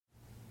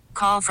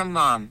call from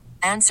mom.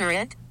 Answer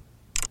it.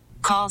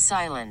 Call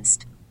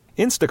silenced.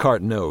 Instacart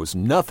knows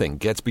nothing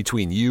gets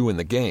between you and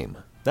the game.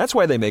 That's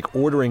why they make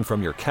ordering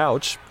from your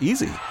couch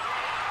easy.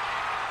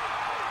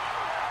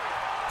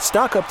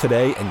 Stock up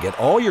today and get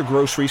all your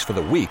groceries for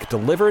the week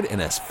delivered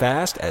in as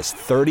fast as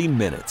 30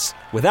 minutes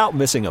without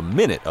missing a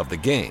minute of the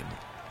game.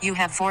 You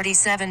have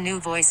 47 new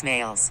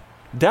voicemails.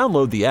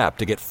 Download the app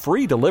to get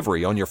free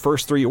delivery on your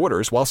first 3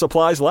 orders while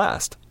supplies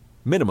last.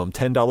 Minimum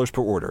 $10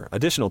 per order.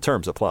 Additional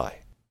terms apply.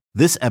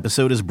 This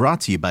episode is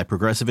brought to you by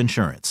Progressive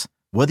Insurance.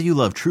 Whether you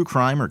love true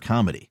crime or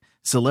comedy,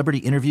 celebrity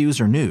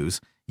interviews or news,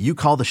 you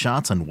call the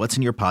shots on what's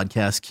in your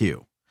podcast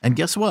queue. And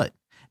guess what?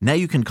 Now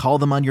you can call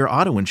them on your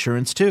auto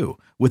insurance too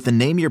with the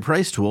Name Your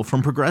Price tool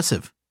from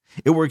Progressive.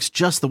 It works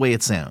just the way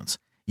it sounds.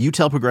 You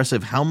tell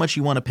Progressive how much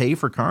you want to pay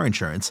for car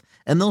insurance,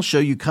 and they'll show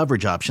you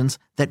coverage options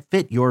that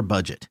fit your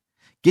budget.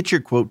 Get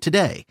your quote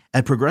today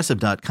at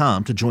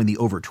Progressive.com to join the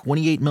over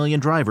 28 million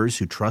drivers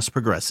who trust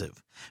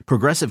Progressive.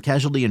 Progressive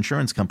Casualty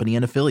Insurance Company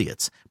and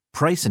Affiliates.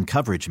 Price and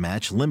coverage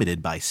match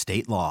limited by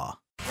state law.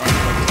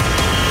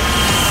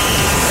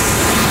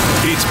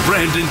 It's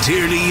Brandon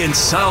Tierney and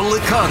Sal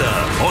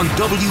Licata on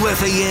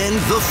WFAN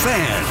The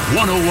Fan,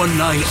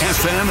 101.9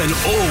 FM, and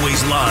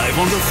always live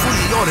on the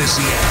free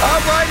Odyssey app. All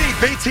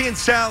righty, BT and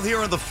Sal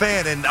here on The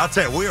Fan, and I'll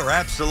tell you, we are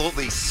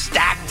absolutely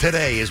stacked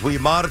today as we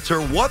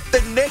monitor what the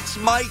Knicks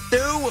might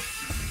do.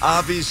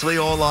 Obviously,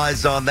 all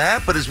eyes on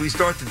that, but as we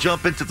start to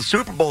jump into the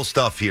Super Bowl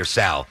stuff here,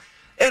 Sal,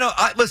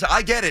 listen,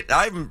 I get it.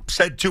 I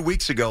said 2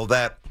 weeks ago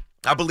that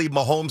I believe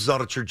Mahomes is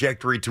on a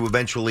trajectory to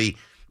eventually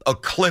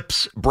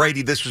eclipse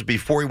Brady. This was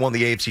before he won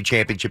the AFC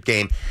Championship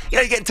game.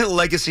 You get into the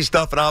legacy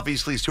stuff, and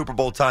obviously Super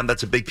Bowl time,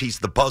 that's a big piece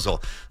of the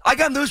puzzle. I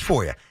got news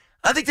for you.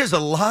 I think there's a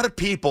lot of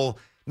people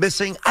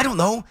missing, I don't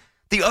know,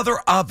 the other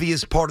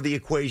obvious part of the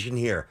equation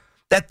here,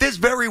 that this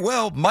very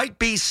well might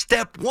be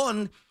step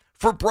one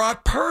for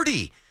Brock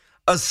Purdy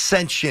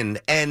ascension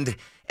and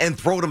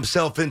throwing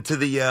himself into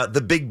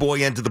the big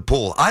boy end of the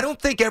pool. I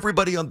don't think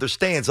everybody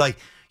understands.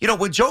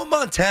 When Joe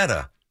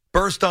Montana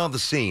burst on the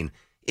scene,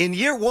 in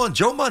year one,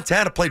 Joe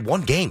Montana played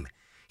one game.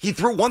 He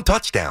threw one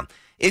touchdown.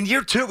 In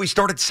year two, he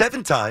started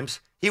 7 times.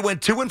 He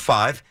went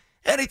 2-5,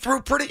 and he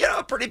threw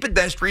pretty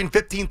pedestrian,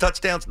 15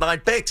 touchdowns, 9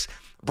 picks.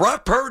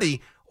 Brock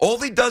Purdy, all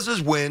he does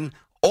is win.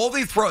 All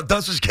he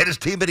does is get his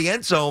team to the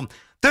end zone.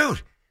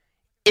 Dude,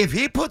 if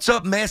he puts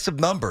up massive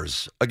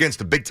numbers against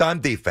a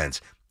big-time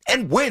defense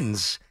and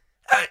wins,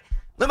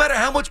 no matter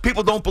how much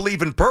people don't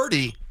believe in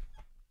Purdy,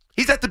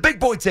 he's at the big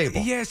boy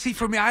table. Yeah, see,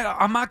 for me,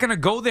 I'm not going to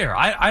go there.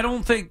 I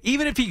don't think,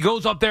 even if he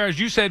goes up there, as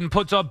you said, and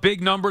puts up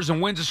big numbers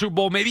and wins a Super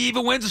Bowl, maybe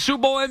even wins a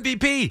Super Bowl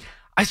MVP,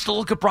 I still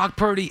look at Brock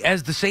Purdy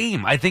as the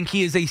same. I think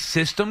he is a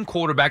system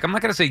quarterback. I'm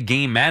not going to say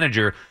game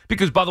manager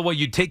because, by the way,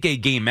 you take a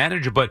game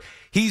manager, but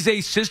he's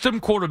a system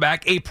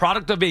quarterback, a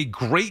product of a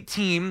great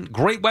team,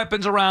 great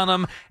weapons around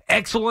him,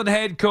 excellent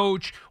head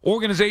coach.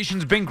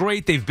 Organization's been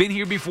great. They've been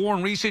here before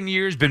in recent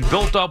years, been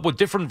built up with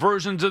different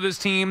versions of this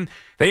team.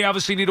 They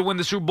obviously need to win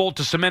the Super Bowl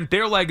to cement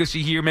their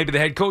legacy here, maybe the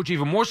head coach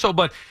even more so,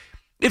 but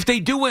if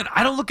they do win,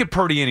 I don't look at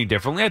Purdy any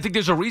differently. I think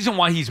there's a reason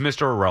why he's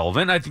Mr.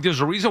 Irrelevant. I think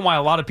there's a reason why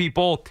a lot of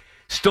people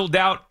still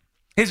doubt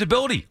his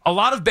ability. A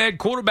lot of bad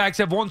quarterbacks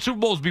have won Super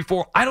Bowls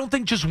before. I don't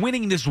think just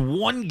winning this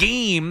one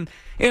game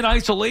in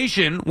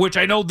isolation, which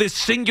I know this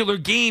singular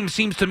game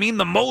seems to mean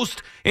the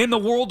most in the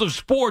world of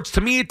sports.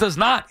 To me, it does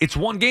not. It's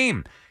one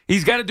game.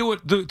 He's got to do it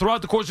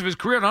throughout the course of his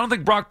career, and I don't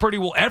think Brock Purdy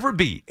will ever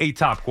be a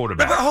top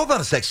quarterback. But hold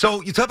on a sec.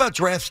 So you talk about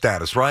draft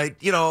status, right?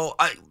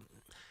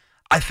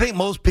 I think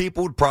most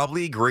people would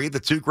probably agree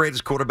the 2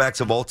 greatest quarterbacks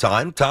of all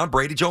time, Tom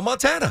Brady, Joe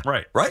Montana.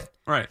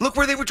 Right. Look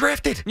where they were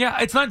drafted. Yeah,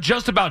 it's not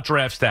just about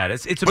draft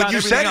status. It's about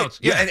everything else.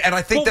 Yeah, and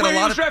I think that a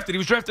lot of... He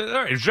was drafted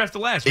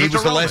last. He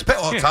was the last pick.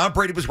 Well, Tom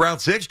Brady was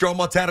round 6. Joe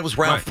Montana was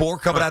round 4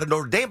 coming out of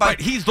Notre Dame.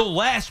 He's the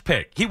last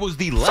pick. He was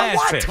the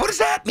last pick. What does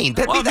that mean?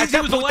 He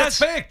was the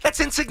last pick. That's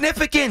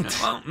insignificant.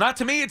 Well, not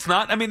to me, it's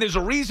not. I mean, there's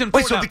a reason for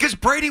it. Wait, so because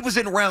Brady was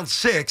in round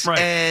 6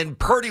 and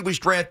Purdy was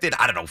drafted,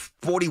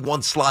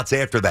 41 slots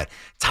after that.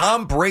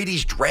 Tom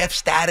Brady's draft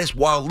status,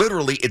 while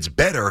literally it's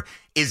better,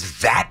 is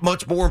that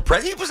much more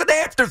impressive. It was an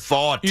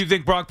afterthought. You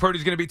think Brock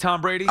Purdy's going to be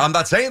Tom Brady? I'm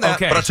not saying that,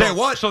 but I'll tell you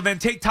what. So then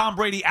take Tom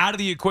Brady out of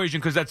the equation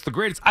because that's the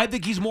greatest. I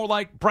think he's more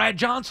like Brad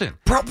Johnson.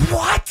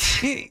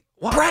 What?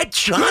 Brad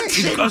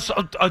Johnson?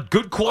 A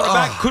good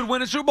quarterback could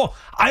win a Super Bowl.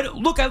 I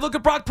look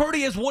at Brock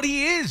Purdy as what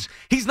he is.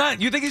 He's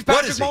not. You think he's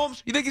Patrick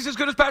Mahomes? You think he's as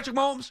good as Patrick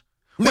Mahomes?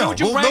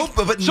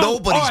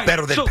 Nobody's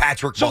better than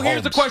Patrick Mahomes. So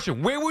here's the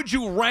question. Where would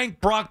you rank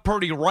Brock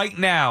Purdy right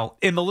now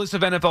in the list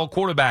of NFL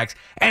quarterbacks?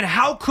 And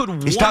how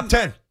could He's top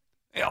 10.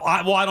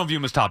 I don't view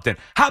him as top 10.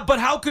 How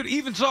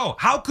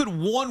could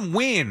one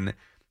win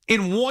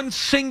in one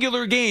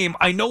singular game?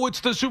 I know it's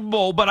the Super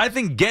Bowl, but I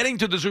think getting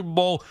to the Super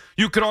Bowl,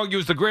 you could argue,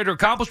 is the greater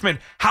accomplishment.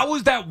 How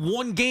is that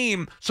one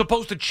game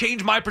supposed to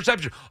change my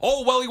perception?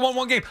 Oh, well, he won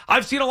one game.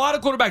 I've seen a lot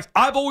of quarterbacks.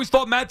 I've always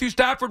thought Matthew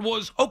Stafford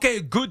was, a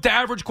good to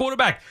average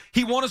quarterback.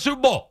 He won a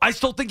Super Bowl. I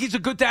still think he's a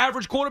good to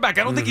average quarterback.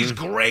 I don't think he's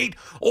great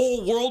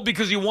all world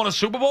because he won a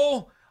Super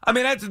Bowl. I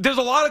mean, there's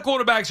a lot of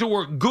quarterbacks who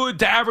were good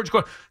to average.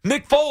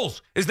 Nick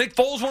Foles. Is Nick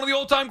Foles one of the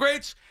all-time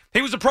greats?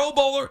 He was a Pro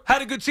Bowler,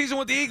 had a good season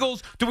with the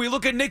Eagles. Do we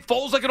look at Nick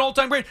Foles like an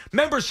all-time great?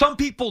 Remember, some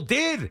people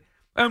did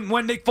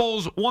when Nick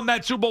Foles won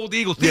that Super Bowl with the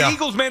Eagles. The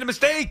Eagles made a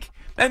mistake,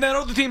 and then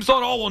other teams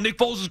thought, oh, well, Nick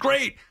Foles is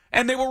great,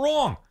 and they were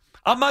wrong.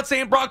 I'm not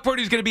saying Brock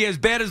Purdy is going to be as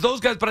bad as those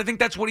guys, but I think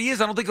that's what he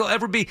is. I don't think he'll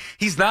ever be.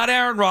 He's not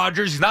Aaron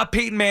Rodgers. He's not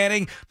Peyton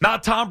Manning.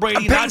 Not Tom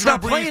Brady.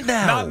 Not playing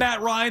now. Not Matt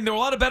Ryan. There are a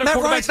lot of better Matt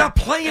quarterbacks. Ryan's not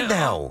playing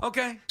now.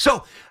 Okay.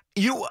 So,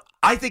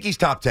 I think he's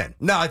top 10.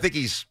 No, I think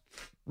he's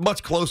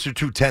much closer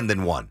to 10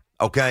 than 1,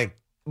 okay?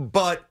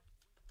 But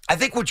I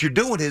think what you're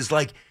doing is,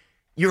 like,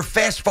 you're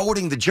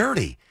fast-forwarding the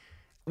journey.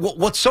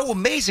 What's so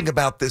amazing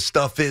about this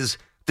stuff is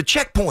the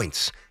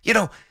checkpoints.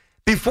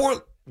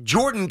 Before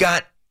Jordan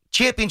got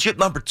championship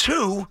number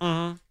 2,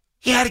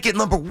 he had to get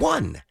number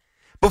 1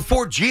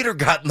 before Jeter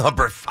got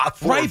number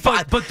 5. Right,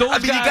 but those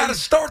guys, you got to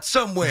start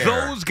somewhere.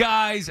 Those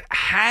guys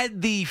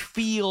had the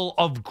feel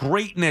of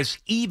greatness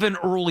even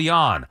early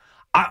on.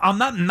 I'm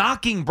not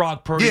knocking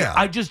Brock Purdy. Yeah.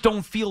 I just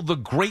don't feel the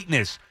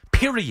greatness,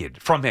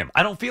 period, from him.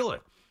 I don't feel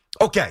it.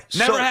 Okay.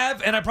 Never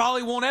have, and I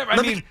probably won't ever.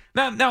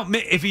 Now,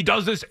 if he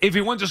does this, if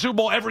he wins a Super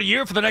Bowl every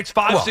year for the next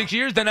 6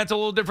 years, then that's a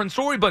little different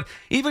story. But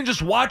even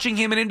just watching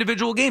him in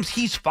individual games,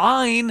 he's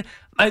fine.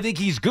 I think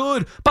he's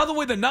good. By the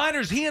way, the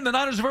Niners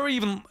are very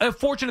even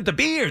fortunate to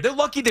be here. They're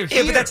lucky they're here.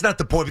 Yeah, but that's not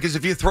the point, because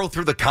if you throw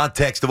through the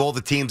context of all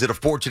the teams that are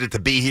fortunate to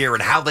be here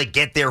and how they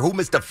get there, who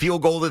missed a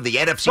field goal in the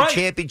NFC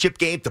Championship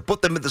game to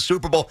put them in the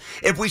Super Bowl,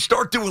 if we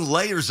start doing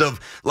layers of,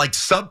 like,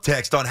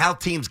 subtext on how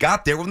teams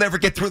got there, we'll never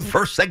get through the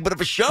first segment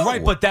of a show.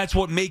 Right, but that's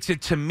what makes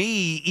it, to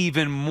me,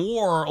 even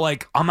more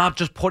like I'm not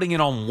just putting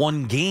it on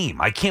one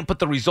game. I can't put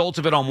the results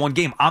of it on one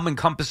game. I'm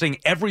encompassing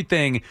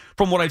everything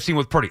from what I've seen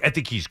with Purdy. I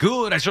think he's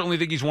good. I certainly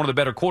think he's one of the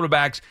better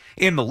quarterbacks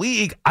in the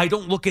league. I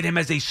don't look at him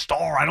as a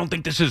star. I don't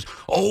think this is,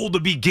 the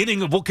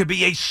beginning of what could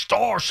be a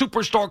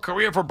superstar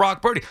career for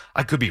Brock Purdy.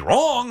 I could be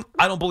wrong.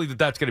 I don't believe that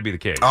that's going to be the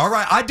case. All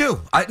right, I do.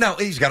 Now,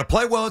 he's got to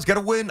play well. He's got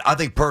to win. I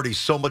think Purdy's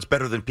so much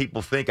better than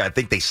people think. I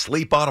think they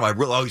sleep on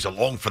him. He's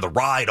along for the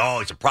ride.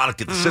 He's a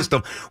product of the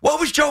system. What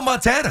was Joe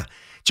Montana?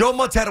 Joe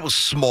Montana was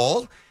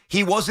small.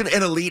 He wasn't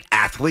an elite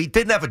athlete.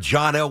 Didn't have a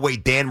John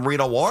Elway, Dan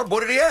Marino arm.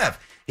 What did he have?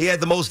 He had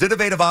the most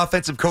innovative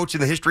offensive coach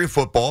in the history of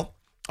football.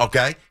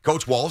 Okay,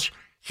 Coach Walsh.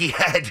 He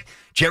had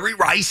Jerry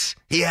Rice.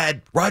 He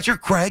had Roger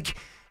Craig.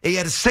 He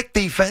had a sick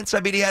defense.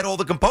 I mean, he had all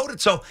the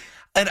components. So,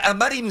 and I'm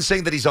not even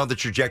saying that he's on the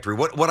trajectory.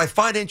 What I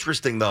find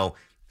interesting, though,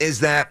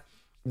 is that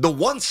the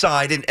one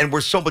side, and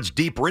we're so much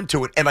deeper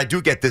into it, and I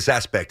do get this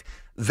aspect,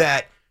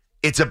 that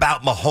it's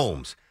about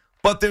Mahomes.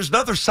 But there's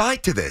another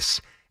side to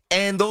this.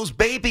 And those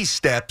baby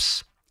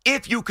steps,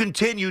 if you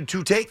continue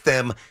to take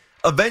them,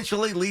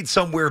 eventually lead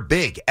somewhere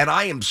big. And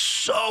I am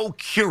so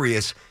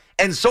curious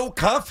and so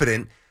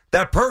confident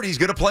that Purdy's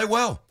going to play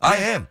well. I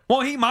am. Well,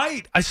 he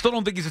might. I still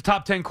don't think he's a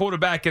top 10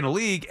 quarterback in the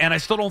league, and I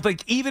still don't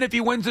think even if he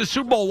wins the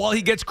Super Bowl, while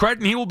he gets credit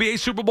and he will be a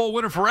Super Bowl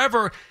winner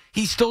forever,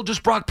 he's still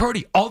just Brock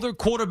Purdy. Other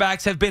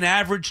quarterbacks have been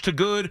average to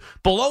good,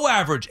 below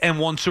average, and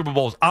won Super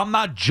Bowls. I'm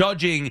not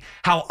judging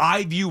how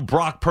I view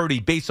Brock Purdy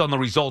based on the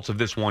results of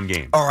this one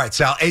game. All right,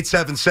 Sal,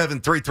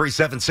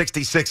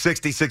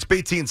 877-337-6666.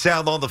 BT and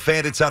Sal on the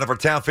Fan inside of our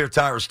Town Fair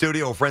Tire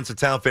studio. Friends at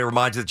Town Fair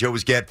remind you that you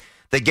always get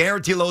the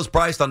guarantee lowest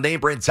price on name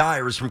brand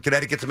tires from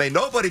Connecticut to Maine.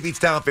 Nobody beats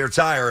Town Fair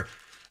Tire.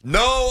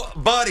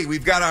 Nobody.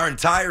 We've got our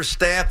entire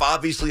staff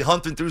obviously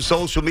hunting through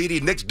social media.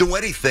 Knicks do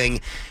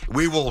anything,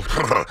 we will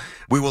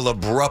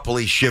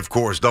abruptly shift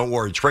course. Don't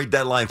worry. Trade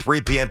deadline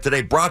 3 p.m.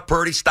 today. Brock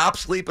Purdy, stop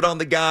sleeping on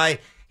the guy.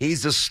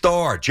 He's a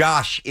star.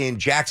 Josh in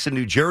Jackson,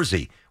 New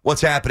Jersey.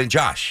 What's happening,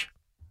 Josh?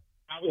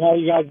 How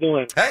you guys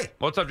doing? Hey.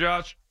 What's up,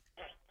 Josh?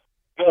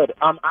 Good.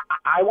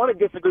 I want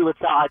to disagree with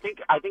Sal. I think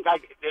there's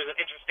an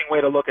interesting way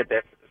to look at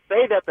this.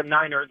 Say that the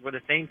Niners were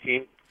the same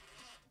team,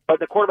 but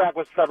the quarterback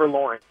was Trevor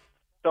Lawrence.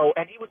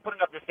 And he was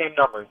putting up the same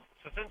numbers.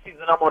 So since he's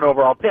the number 1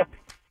 overall pick,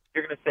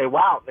 you're going to say,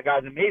 wow, the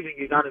guy's amazing.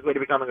 He's on his way to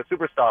becoming a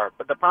superstar.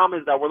 But the problem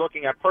is that we're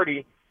looking at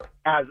Purdy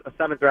as a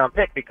 7th-round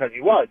pick because he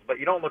was. But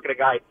you don't look at a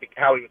guy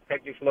how he was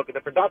picked. You should look at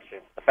the production.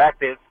 The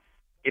fact is,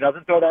 he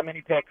doesn't throw that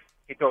many picks.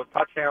 He throws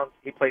touchdowns.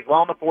 He plays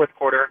well in the fourth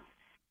quarter.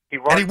 He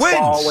runs the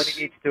ball when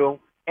he needs to.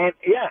 And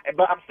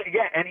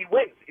and he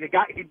wins. The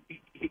guy, he's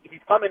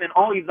come in and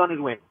all he's done is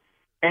win.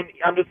 And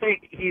I'm just saying,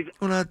 he's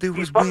one of the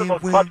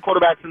most clutch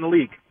quarterbacks in the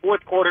league.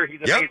 Fourth quarter,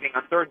 he's amazing.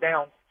 On third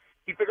down,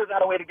 he figures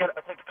out a way to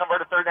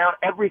convert a third down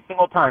every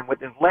single time with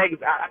his legs.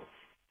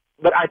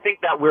 But I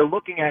think that we're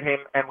looking at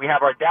him, and we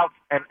have our doubts,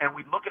 and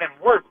we look at him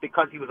worse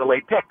because he was a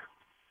late pick.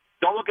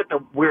 Don't look at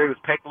where he was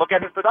picked. Look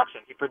at his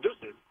production. He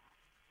produces.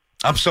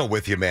 I'm so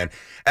with you, man.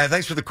 And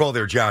thanks for the call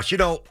there, Josh.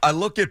 I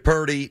looked at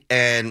Purdy,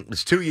 and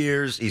it's 2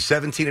 years. He's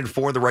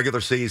 17-4 in the regular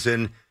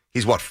season.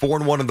 He's,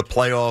 4-1 in the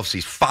playoffs.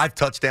 He's 5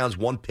 touchdowns,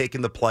 1 pick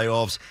in the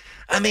playoffs.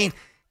 I mean,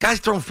 guy's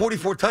thrown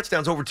 44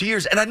 touchdowns over 2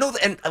 years. And I know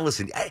that, and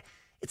listen,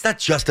 it's not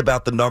just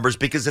about the numbers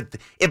because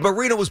if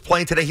Marino was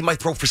playing today, he might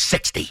throw for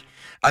 60.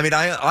 I mean,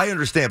 I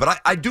understand. But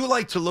I do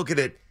like to look at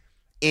it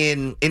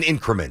in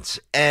increments.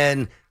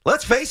 And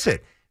let's face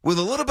it, with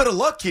a little bit of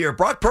luck here,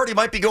 Brock Purdy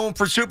might be going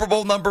for Super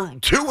Bowl number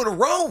 2 in a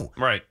row.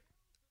 Right.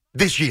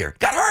 This year.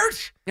 Got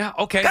hurt. Yeah,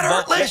 okay. Got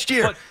hurt last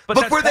year. But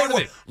Look where they part of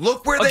were. it.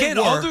 Look where Again,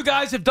 they were. other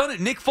guys have done it.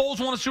 Nick Foles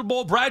won a Super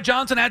Bowl. Brad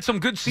Johnson had some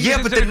good seasons.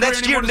 Yeah, but the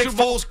next year, Nick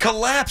Foles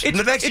collapsed.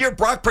 The next year,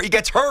 Brock Purdy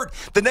gets hurt.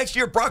 The next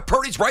year, Brock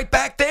Purdy's right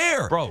back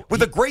there. Bro,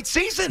 with a great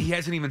season. He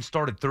hasn't even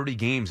started 30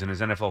 games in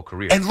his NFL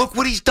career. And look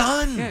what he's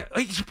done. Yeah,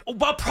 he's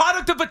a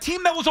product of a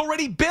team that was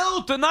already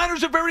built. The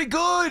Niners are very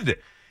good.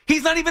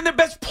 He's not even their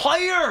best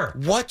player.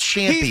 What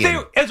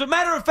champion? As a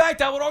matter of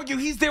fact, I would argue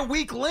he's their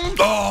weak link.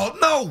 Oh,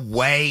 no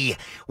way.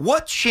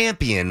 What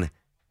champion,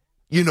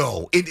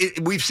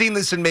 we've seen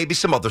this in maybe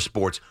some other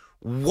sports.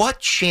 What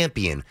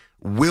champion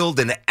willed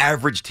an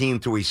average team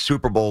to a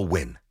Super Bowl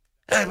win?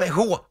 I mean,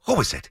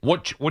 who is it?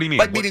 What do you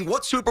mean? Meaning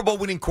what Super Bowl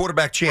winning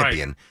quarterback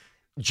champion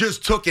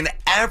just took an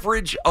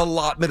average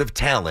allotment of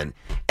talent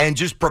and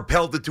just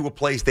propelled it to a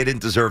place they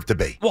didn't deserve to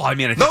be? Well, I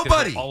mean,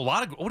 nobody.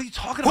 What are you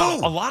talking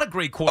about? A lot of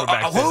great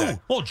quarterbacks. Who? Did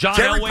that. Well, John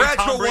Terry Elway,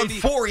 Bradshaw Tom won Brady.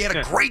 4. He had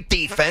a great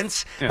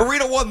defense.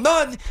 Marino won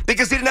none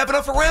because he didn't have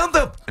enough around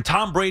him. And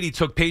Tom Brady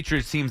took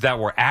Patriots teams that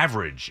were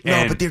average.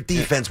 No, but their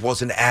defense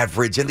wasn't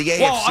average, and the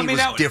AFC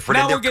was different,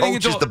 and their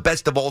coach is the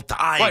best of all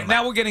time. Right,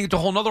 now we're getting into a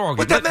whole other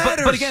argument. But that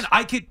matters. But again,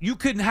 you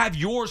could have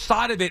your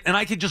side of it, and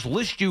I could just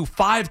list you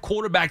 5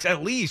 quarterbacks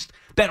at least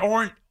that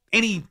aren't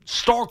any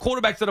star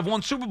quarterbacks that have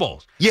won Super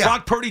Bowls. Yeah.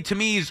 Brock Purdy, to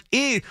me, is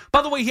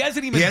by the way, he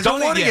hasn't even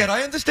done won it it yet.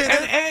 I understand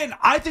that. And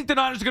I think the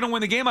Niners are going to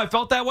win the game. I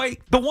felt that way.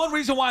 The one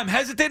reason why I'm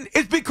hesitant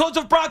is because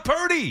of Brock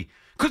Purdy.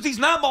 Because he's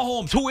not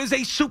Mahomes, who is a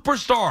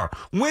superstar.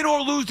 Win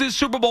or lose this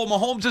Super Bowl,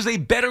 Mahomes is a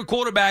better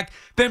quarterback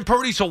than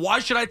Purdy. So why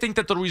should I think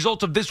that the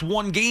result of this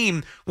one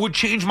game would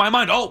change my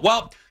mind? Oh,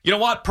 well, you know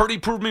what? Purdy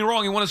proved me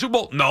wrong. He won a Super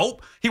Bowl.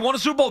 Nope. He won a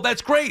Super Bowl.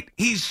 That's great.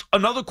 He's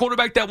another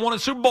quarterback that won a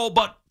Super Bowl,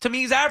 but to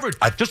me, he's average.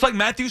 Just like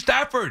Matthew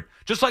Stafford.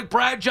 Just like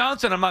Brad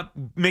Johnson. I'm not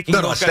making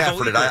No,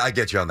 Stafford. I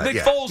get you on that.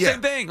 Nick Foles,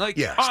 same thing.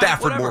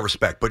 Stafford, more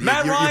respect. But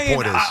Matt your Ryan,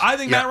 point is, I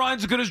think Matt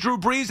Ryan's as good as Drew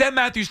Brees and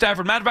Matthew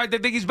Stafford. Matter of fact, I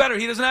think he's better.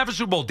 He doesn't have a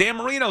Super Bowl. Dan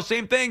Marino,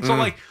 same thing.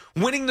 So,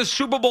 winning the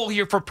Super Bowl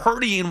here for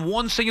Purdy in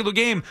one singular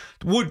game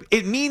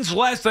it means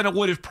less than it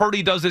would if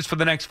Purdy does this for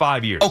the next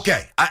 5 years.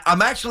 Okay,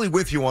 I'm actually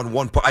with you on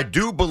one point. I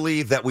do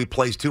believe that we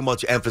place too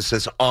much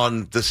emphasis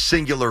on the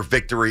singular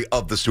victory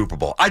of the Super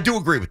Bowl. I do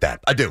agree with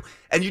that. I do.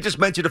 And you just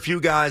mentioned a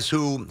few guys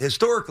who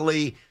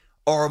historically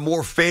are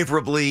more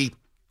favorably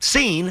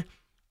seen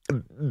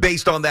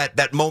based on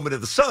that moment of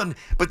the sun,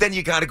 but then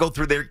you got to go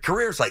through their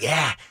careers like,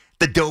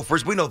 the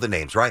Dofers, we know the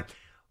names, right?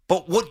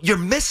 But what you're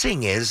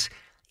missing is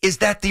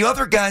that the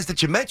other guys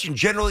that you mentioned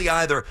generally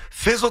either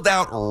fizzled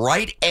out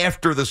right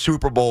after the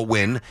Super Bowl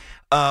win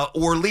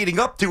or leading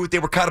up to it, they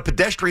were kind of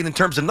pedestrian in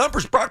terms of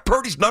numbers. Brock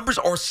Purdy's numbers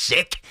are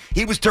sick.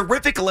 He was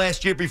terrific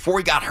last year before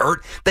he got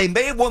hurt. They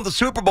may have won the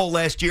Super Bowl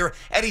last year,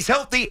 and he's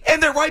healthy,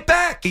 and they're right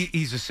back.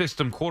 He's a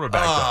system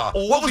quarterback.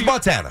 What was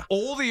Montana?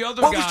 All the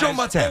other guys. What was Joe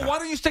Montana? Well, why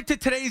don't you stick to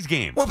today's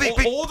game? Well,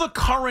 all the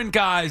current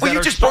guys. Well,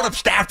 you just brought up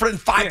Stafford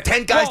and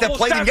 10 guys that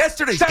played in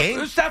yesterday's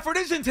game. Stafford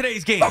is in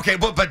today's game. Okay,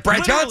 but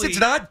Brad Johnson's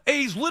not.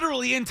 He's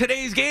literally in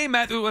today's game.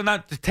 Matthew,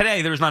 not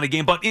today. There's not a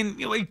game, but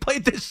he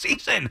played this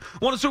season.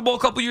 Won a Super Bowl a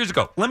couple years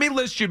ago. Let me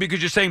list you because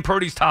you're saying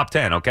Purdy's top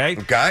 10, okay?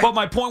 Okay. But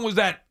my point was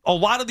that a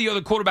lot of the other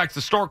quarterbacks,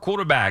 the star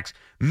quarterbacks,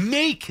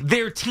 make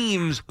their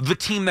teams the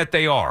team that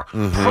they are.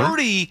 Mm-hmm.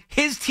 Purdy,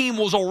 his team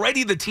was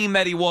already the team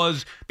that he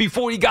was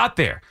before he got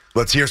there.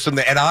 Let's hear some.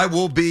 And I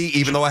will be,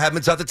 even though I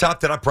haven't at the top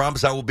 10, I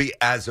promise I will be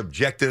as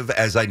objective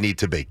as I need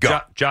to be.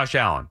 Go. Josh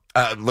Allen.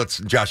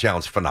 Josh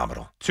Allen's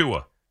phenomenal.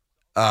 Tua.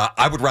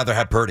 I would rather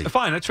have Purdy.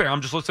 Fine, that's fair. I'm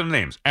just listing the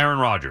names. Aaron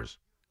Rodgers.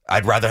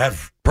 I'd rather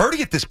have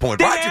Purdy at this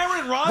point.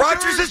 Aaron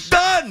Rodgers is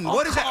done. Oh,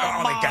 what is that?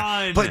 Oh, my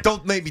God. But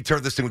don't make me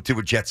turn this into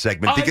a Jet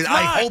segment because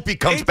I hope he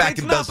comes back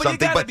and does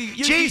something. But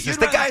Jesus,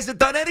 the guy hasn't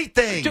done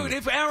anything. Dude,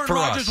 if Aaron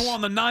Rodgers were on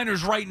the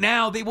Niners right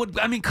now, they would,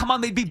 come on,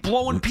 they'd be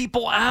blowing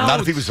people out. Not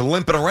if he was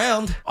limping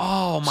around.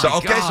 Oh, my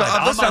God. Okay,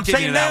 so I'm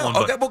saying now.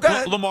 Okay, well, go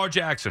ahead. Lamar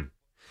Jackson.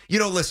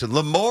 Listen,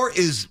 Lamar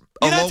is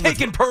You're not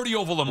taking Purdy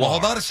over Lamar. Well,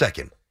 hold on a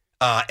second.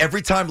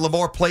 Every time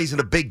Lamar plays in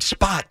a big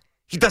spot,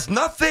 he does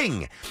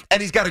nothing.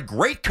 And he's got a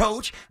great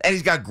coach, and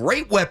he's got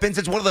great weapons.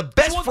 It's one of the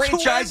best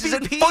franchises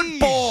in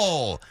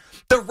football.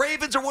 The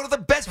Ravens are one of the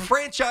best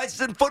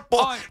franchises in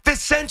football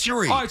this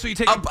century. All right, so you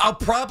take I'll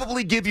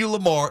probably give you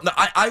Lamar. No,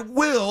 I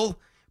will,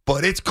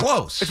 but it's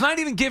close. It's not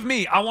even give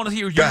me. I want to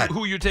hear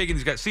who you're taking.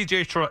 He's got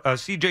C.J. Stroud.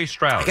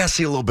 I got to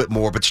see a little bit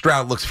more, but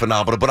Stroud looks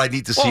phenomenal, but I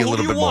need to see a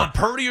little bit more.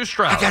 Purdy or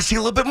Stroud? I got to see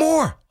a little bit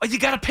more. You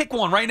got to pick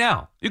one right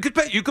now. You could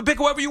pick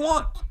whoever you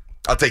want.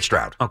 I'll take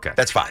Stroud. Okay.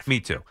 That's 5.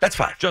 Me too. That's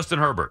 5. Justin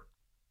Herbert.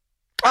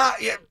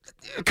 Yeah.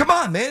 Come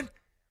on, man.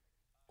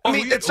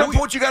 At some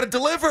point you got to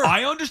deliver.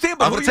 I understand,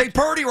 but I'm going to take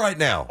Purdy right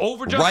now.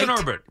 Over Justin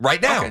Herbert.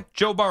 Right now. Okay.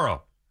 Joe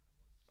Burrow.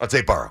 I'll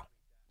take Burrow.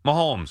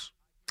 Mahomes.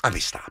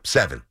 Stop.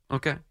 7.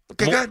 Okay.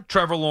 Okay, good.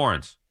 Trevor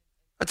Lawrence.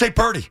 I'll take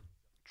Purdy.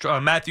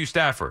 Matthew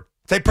Stafford.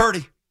 Take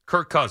Purdy.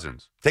 Kirk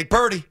Cousins. Take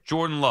Purdy.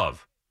 Jordan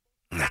Love.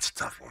 That's a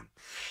tough one.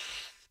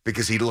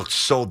 Because he looks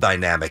so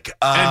dynamic.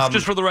 And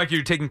just for the record,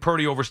 you're taking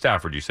Purdy over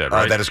Stafford, you said,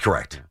 right? That is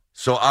correct.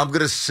 So I'm going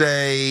to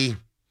say,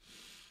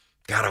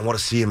 God, I want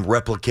to see him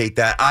replicate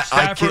that.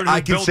 Stafford I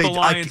who can built say the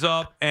Lions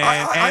up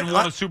and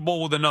won I- a Super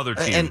Bowl with another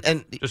team.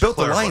 And Just built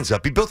the clarify. Lions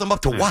up. He built them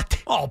up to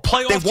what? Oh,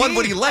 playoff They won team.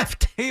 when he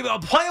left. A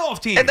playoff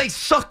team. And they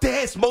sucked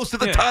ass most of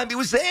the time he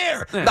was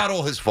there. Yeah. Not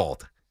all his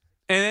fault.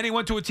 And then he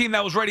went to a team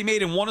that was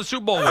ready-made and won a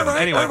Super Bowl with him. All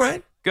right, Anyway, all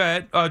right. Go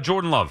ahead.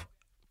 Jordan Love.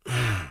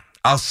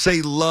 I'll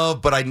say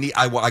Love, but I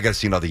got to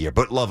see another year.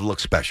 But Love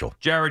looks special.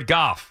 Jared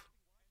Goff.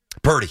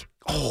 Purdy.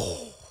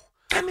 Oh.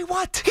 I mean,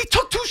 what? He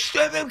took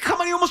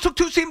he almost took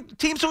two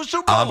teams to a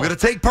Super Bowl. I'm going to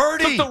take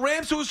Purdy. Took the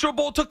Rams to a Super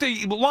Bowl, took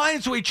the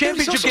Lions to a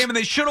championship also- game, and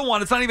they should have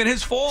won. It's not even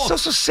his fault. He's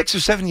also 6 or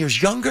 7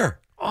 years younger.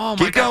 Oh,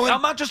 my Keep God. going.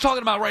 I'm not just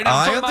talking about right now.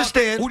 I'm I talking about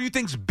understand. who do you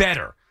think's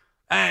better?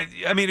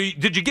 I mean,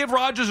 did you give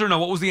Rodgers or no?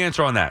 What was the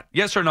answer on that?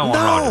 Yes or no on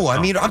Rodgers? No,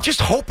 I mean, I'm just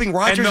hoping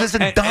Rodgers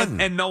isn't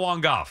done. And no on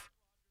Goff.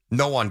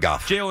 No on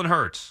Goff. Jalen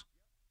Hurts.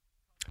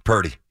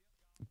 Purdy.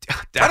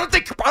 I don't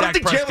think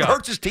Jalen Prescott.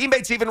 Hurts'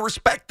 teammates even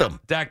respect him.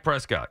 Dak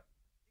Prescott.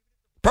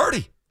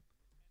 Purdy.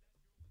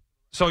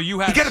 So you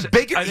have. He got a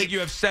bigger- I think you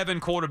have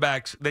 7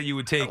 quarterbacks that you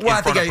would take. Well, I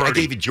in front think of I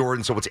Purdy. gave you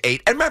Jordan, so it's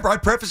 8. And remember, I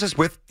preface this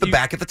with the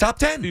back at the top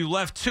 10. You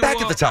left Tua.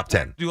 Back at the top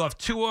 10. You left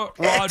Tua,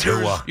 Yeah, Rodgers.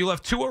 Tua. You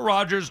left Tua,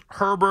 Rodgers,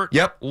 Herbert.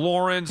 Yep.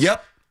 Lawrence.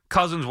 Yep.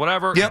 Cousins,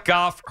 whatever. Yep.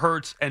 Goff,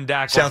 Hurts, and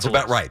Dak. Sounds off the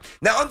about list. right.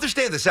 Now,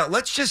 understand this. Now,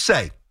 let's just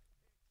say,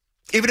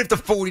 even if the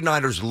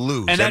 49ers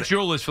lose. And that's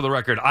your list for the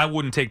record. I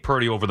wouldn't take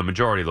Purdy over the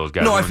majority of those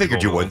guys. No, I wouldn't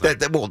figured go you over would.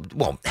 those.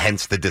 Well,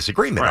 hence the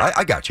disagreement. Right.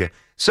 I got you.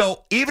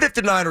 So even if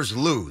the Niners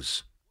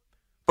lose,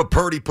 but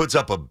Purdy puts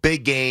up a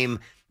big game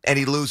and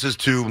he loses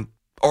to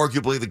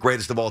arguably the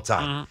greatest of all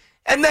time, Mm-hmm.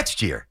 and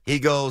next year he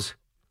goes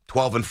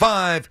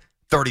 12-5,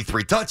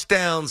 33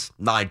 touchdowns,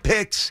 9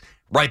 picks,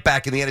 right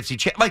back in the NFC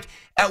champ. Like,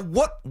 at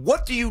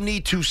what do you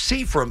need to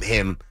see from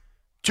him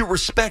to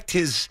respect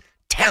his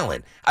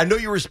talent? I know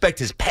you respect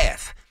his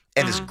path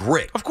and his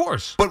grit, Of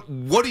course. but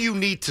what do you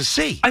need to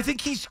see? I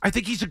think he's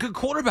a good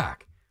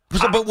quarterback.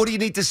 But what do you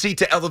need to see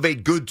to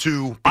elevate good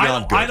to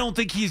beyond good? I don't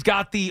think he's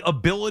got the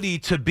ability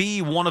to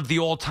be one of the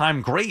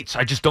all-time greats.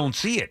 I just don't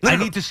see it. I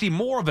need to see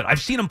more of it.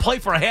 I've seen him play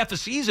for a half a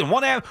season. He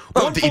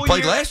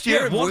played last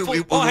year.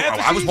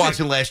 I was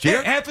watching last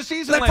year. Half a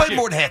season. They last played year.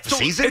 more than half a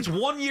season. It's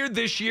 1 year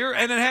this year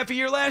and then half a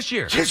year last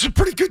year. It's a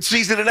pretty good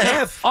season and a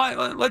half.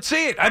 Let's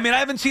see it. I mean, I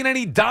haven't seen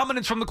any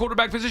dominance from the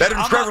quarterback position. Better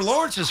than Trevor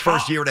Lawrence's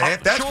first year and a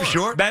half, that's for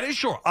sure. That is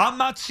sure. I'm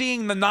not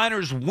seeing the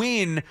Niners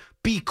win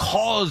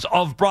because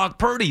of Brock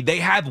Purdy. They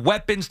have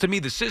weapons to me,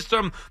 the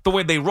system, the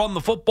way they run the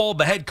football,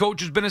 the head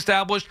coach has been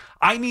established.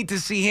 I need to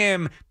see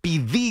him be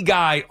the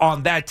guy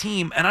on that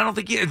team, and I don't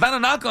think it's not a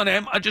knock on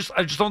him. I just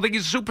don't think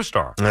he's a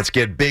superstar. Let's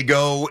get Big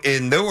O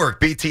in Newark.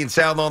 BT and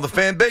Sound on the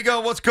Fan. Big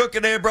O, what's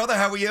cooking there, brother?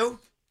 How are you?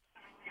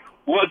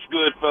 What's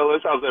good,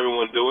 fellas? How's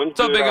everyone doing? What's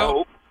up, Big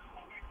O?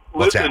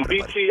 What's Listen,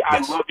 happening, BT, buddy? I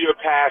Yes. love your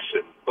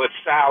passion, but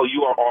Sal,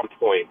 you are on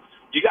point.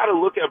 You got to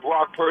look at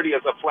Brock Purdy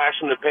as a flash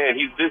in the pan.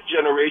 He's this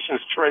generation's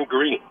Trent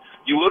Green.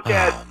 You look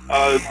at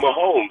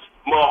Mahomes.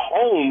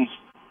 Mahomes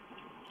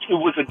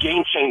was a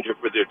game changer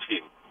for their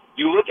team.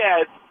 You look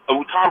at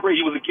Tom Brady,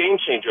 he was a game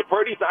changer.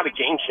 Purdy's not a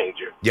game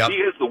changer. Yep. He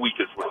is the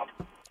weakest link.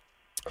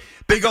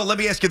 Big O, let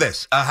me ask you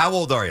this. How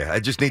old are you? I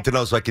just need to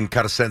know so I can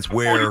kind of sense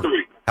where.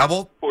 43. How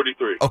old?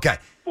 43. Okay.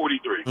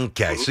 43.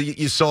 Okay. So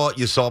you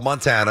saw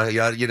Montana.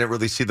 You didn't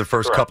really see the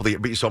first Correct. couple of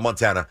years, but you saw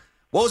Montana.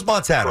 What was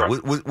Montana?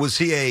 Correct.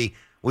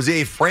 Was he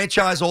a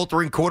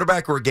franchise-altering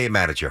quarterback or a game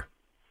manager?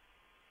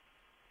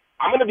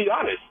 I'm going to be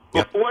honest.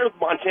 Yep. Before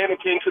Montana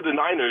came to the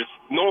Niners,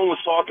 no one was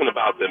talking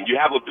about them. You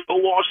have a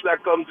Bill Walsh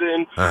that comes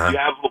in. Uh-huh. You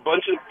have a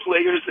bunch of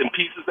players and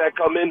pieces that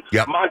come in.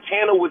 Yep.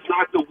 Montana was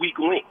not the weak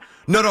link.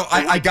 No,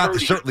 I got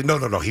this. Purdy.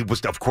 Certainly. No. He was,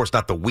 of course,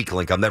 not the weak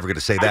link. I'm never going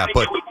to say I that. think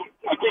But it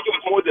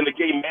was more than a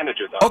game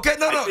manager, though. okay,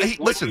 no. I think Hey,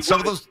 listen, what some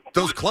of he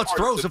those was clutch hard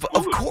throws, to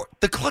of do. course,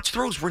 the clutch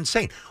throws were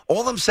insane.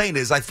 All I'm saying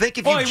is, I think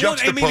if you Well,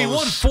 juxtapose, he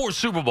won 4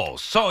 Super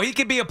Bowls, so he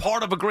could be a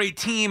part of a great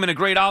team and a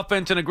great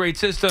offense and a great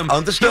system.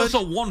 Understood. He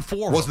also won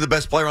 4. of wasn't them. the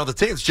best player on the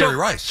team. It's Jerry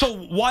Rice. So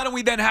why don't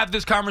we then have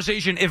this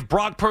conversation if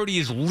Brock Purdy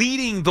is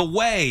leading the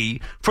way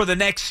for the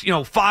next,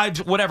 5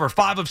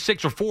 of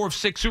 6 or 4 of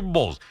 6 Super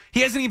Bowls?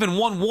 He hasn't even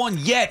won one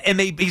yet, and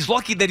he's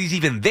lucky that he's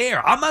even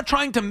there. I'm not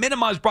trying to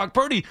minimize Brock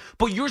Purdy,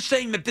 but you're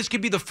saying that this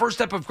could be the first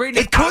step of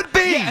greatness. It could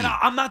be. Yeah, and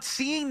I'm not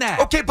seeing that.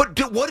 Okay, but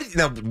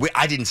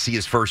I didn't see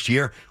his first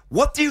year.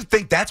 What do you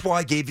think? That's why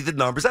I gave you the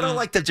numbers. I don't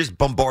like to just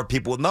bombard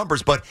people with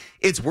numbers, but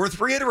it's worth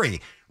reiterating.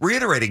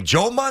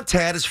 Joe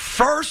Montana's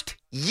first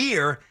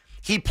year,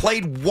 he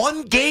played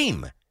 1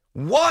 game.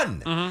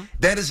 1. Mm-hmm.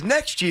 Then his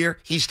next year,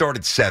 he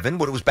started 7.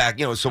 When it was back,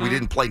 so we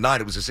didn't play 9.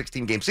 It was a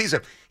 16-game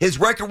season. His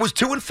record was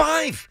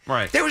 2-5.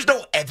 Right. There was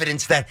no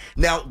evidence that.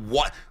 Now,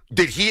 what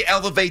did he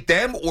elevate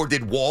them, or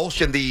did Walsh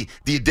and the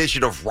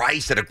addition of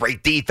Rice and a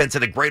great defense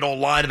and a great old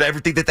line and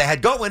everything that they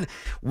had going?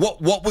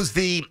 What was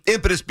the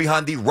impetus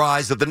behind the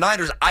rise of the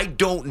Niners? I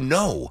don't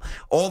know.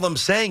 All I'm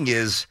saying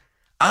is,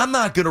 I'm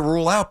not going to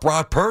rule out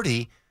Brock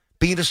Purdy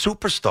being a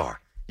superstar.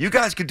 You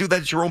guys can do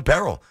that at your own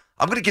peril.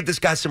 I'm going to give this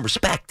guy some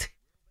respect.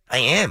 I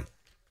am.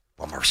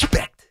 Well, my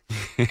respect.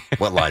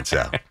 What line,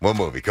 Sal? What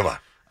movie? Come on.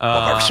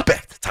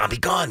 Respect. Tommy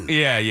Gunn.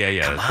 Yeah.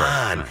 Come That's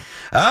right. on.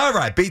 All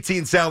right. BT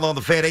and Sal on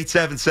the Fan,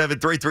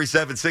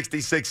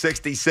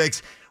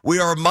 877-337-6666. We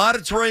are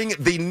monitoring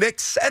the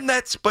Knicks and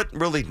Nets, but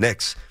really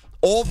Knicks,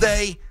 all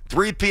day,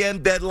 3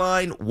 p.m.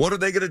 deadline. What are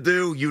they going to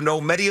do? You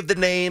know many of the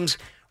names.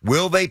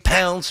 Will they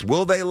pounce?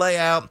 Will they lay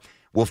out?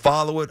 We'll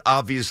follow it.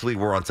 Obviously,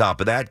 we're on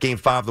top of that. Game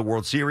 5 of the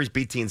World Series,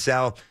 BT and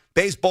Sal.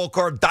 Baseball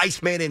card,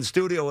 Dice Man in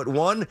studio at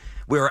 1.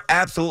 We are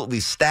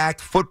absolutely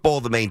stacked. Football,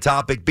 the main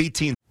topic.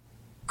 BT and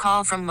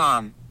Call from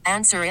mom.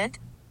 Answer it.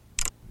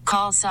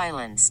 Call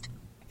silenced.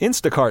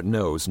 Instacart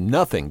knows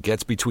nothing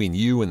gets between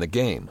you and the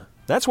game.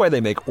 That's why they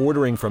make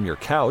ordering from your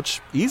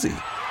couch easy.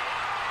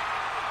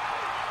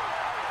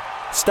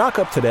 Stock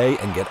up today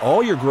and get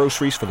all your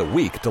groceries for the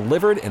week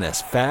delivered in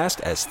as fast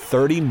as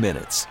 30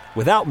 minutes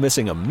without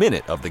missing a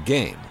minute of the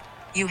game.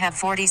 You have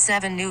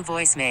 47 new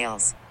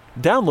voicemails.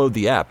 Download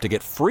the app to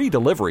get free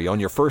delivery on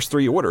your first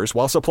 3 orders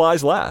while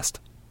supplies last.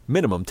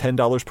 Minimum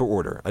 $10 per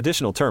order.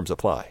 Additional terms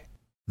apply.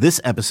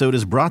 This episode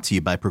is brought to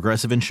you by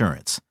Progressive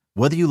Insurance.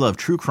 Whether you love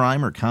true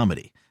crime or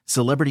comedy,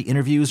 celebrity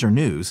interviews or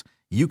news,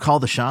 you call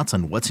the shots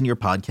on what's in your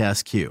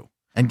podcast queue.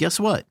 And guess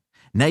what?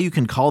 Now you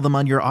can call them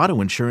on your auto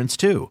insurance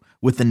too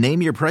with the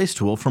Name Your Price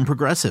tool from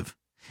Progressive.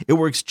 It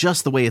works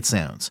just the way it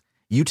sounds.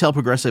 You tell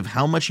Progressive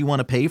how much you want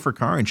to pay for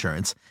car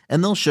insurance,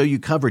 and they'll show you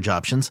coverage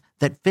options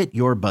that fit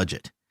your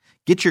budget.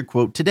 Get your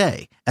quote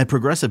today at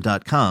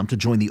Progressive.com to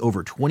join the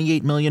over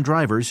 28 million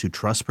drivers who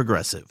trust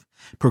Progressive.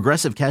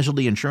 Progressive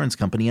Casualty Insurance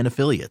Company and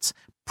Affiliates.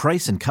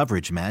 Price and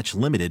coverage match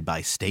limited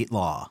by state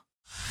law.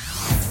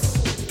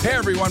 Hey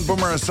everyone,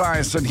 Boomer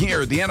Esiason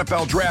here. The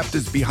NFL Draft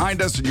is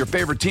behind us and your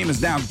favorite team is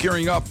now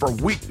gearing up for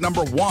week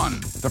number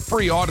 1. The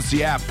free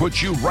Odyssey app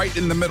puts you right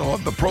in the middle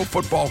of the pro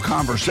football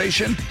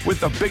conversation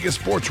with the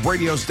biggest sports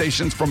radio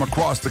stations from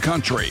across the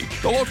country.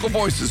 The local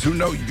voices who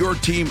know your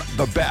team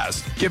the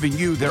best, giving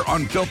you their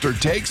unfiltered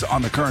takes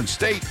on the current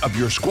state of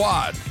your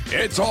squad.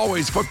 It's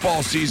always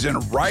football season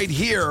right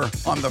here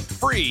on the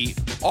free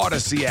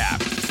Odyssey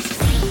app.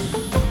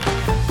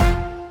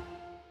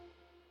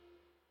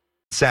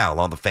 Sal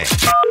on the Fan.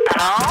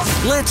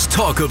 Let's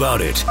talk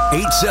about it.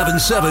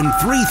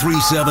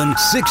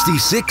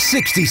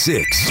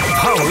 877-337-6666.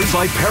 Powered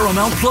by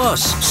Paramount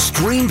Plus.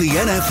 Stream the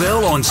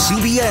NFL on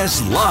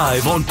CBS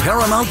live on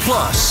Paramount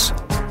Plus.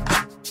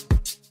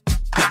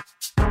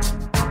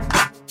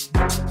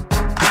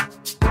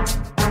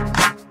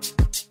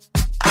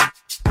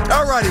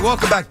 All righty,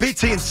 welcome back.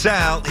 BT and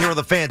Sal here on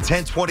the Fan,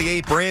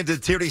 1028. Brandon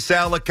Tierney,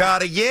 Sal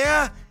Licata.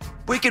 Yeah,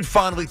 we can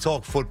finally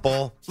talk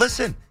football.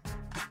 Listen,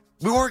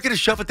 we weren't going to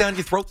shove it down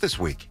your throat this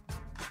week.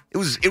 It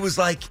was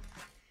like,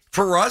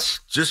 for us,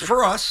 just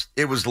for us,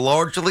 it was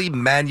largely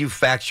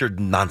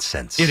manufactured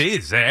nonsense. It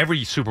is.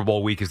 Every Super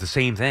Bowl week is the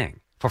same thing.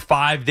 For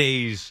 5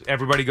 days,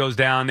 everybody goes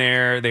down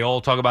there. They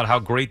all talk about how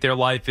great their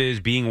life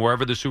is, being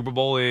wherever the Super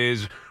Bowl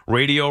is.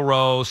 Radio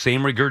Row,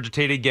 same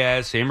regurgitated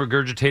guests, same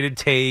regurgitated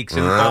takes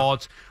and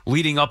thoughts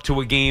leading up to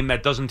a game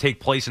that doesn't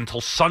take place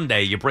until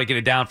Sunday. You're breaking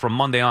it down from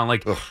Monday on.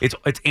 Like,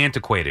 it's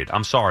antiquated.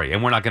 I'm sorry.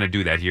 And we're not going to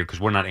do that here because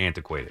we're not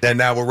antiquated. And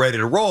now we're ready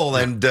to roll,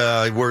 and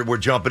we're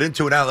jumping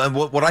into it now. And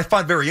what I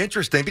find very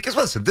interesting, because,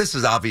 listen, this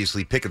is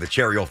obviously picking the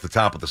cherry off the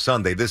top of the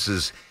sundae. This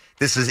is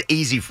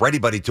easy for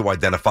anybody to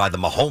identify. The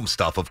Mahomes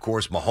stuff, of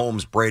course,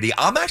 Mahomes, Brady.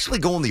 I'm actually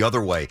going the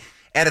other way,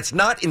 and it's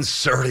not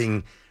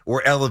inserting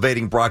or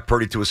elevating Brock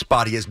Purdy to a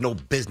spot he has no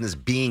business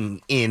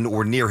being in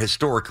or near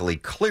historically.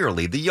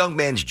 Clearly, the young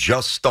man's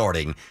just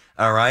starting,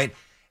 all right?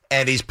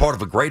 And he's part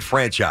of a great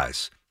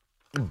franchise.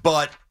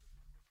 But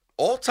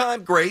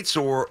all-time greats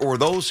or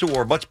those who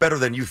are much better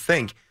than you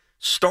think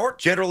start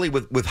generally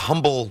with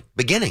humble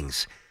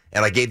beginnings.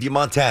 And I gave you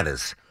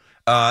Montana's.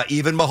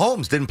 Even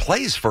Mahomes didn't play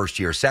his first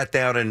year, sat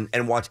down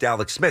and watched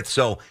Alex Smith.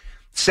 So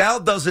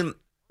Sal doesn't,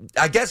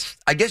 I guess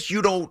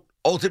you don't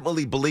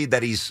ultimately believe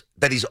that he's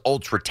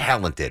ultra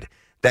talented,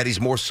 that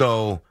he's more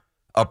so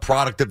a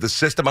product of the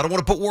system. I don't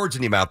want to put words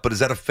in your mouth, but is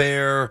that a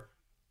fair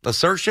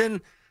assertion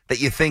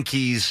that you think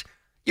you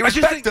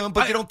respect him,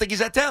 but you don't think he's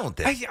that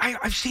talented?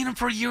 I've seen him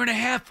for a year and a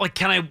half. Like,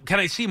 can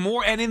I see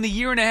more? And in the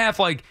year and a half,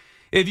 like,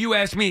 if you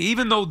ask me,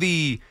 even though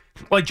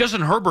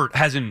Justin Herbert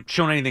hasn't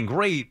shown anything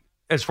great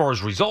as far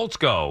as results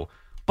go,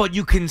 but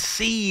you can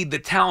see the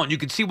talent. You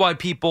can see why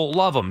people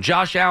love him.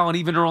 Josh Allen,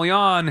 even early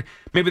on,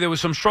 maybe there was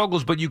some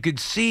struggles, but you could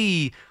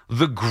see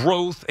the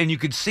growth and you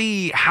could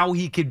see how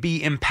he could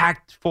be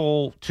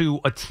impactful to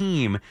a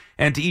team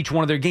and to each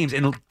one of their games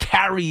and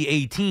carry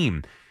a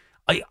team.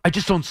 I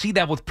just don't see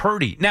that with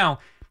Purdy. Now,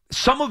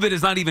 some of it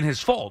is not even his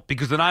fault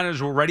because the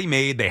Niners were already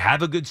made. They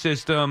have a good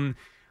system.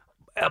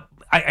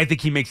 I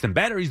think he makes them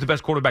better. He's the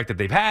best quarterback that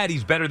they've had.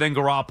 He's better than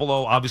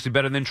Garoppolo, obviously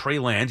better than Trey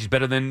Lance. He's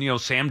better than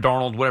Sam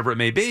Darnold, whatever it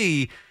may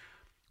be.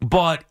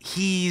 But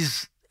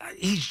he's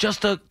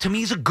just to me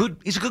he's a good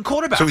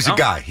quarterback. So he's a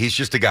guy. He's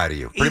just a guy to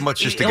you. Pretty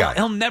much just a guy.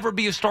 He'll never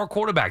be a star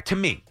quarterback to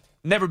me.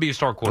 Never be a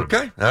star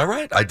quarterback. Okay, all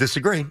right. I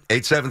disagree.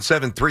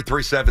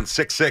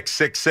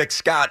 877-337-6666.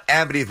 Scott,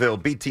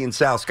 Amityville, BT and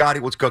Sal. Scotty,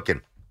 what's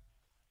cooking?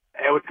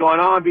 Hey, what's going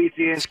on,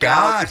 BT and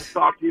Scott? Good to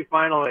talk to you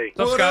finally.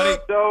 What's up,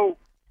 Scotty? So,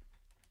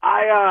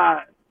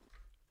 I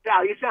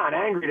Sal, you sound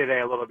angry today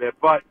a little bit,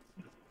 but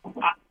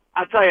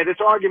I'll tell you, this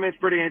argument's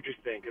pretty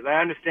interesting because I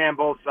understand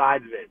both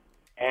sides of it.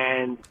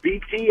 And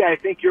BT, I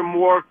think you're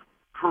more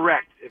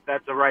correct, if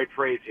that's the right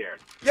phrase here.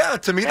 Yeah,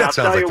 to me that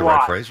sounds like the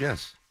right phrase,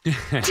 yes.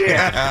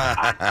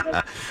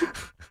 Yeah.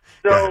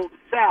 So,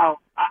 Sal,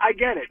 I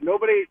get it.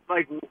 Nobody,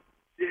 you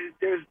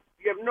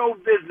have no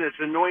business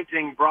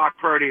anointing Brock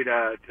Purdy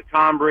to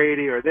Tom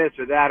Brady or this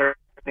or that or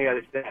any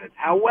other status.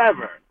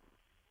 However,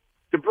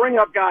 to bring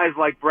up guys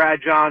like Brad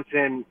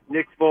Johnson,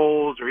 Nick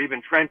Foles, or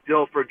even Trent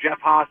Dilfer, Jeff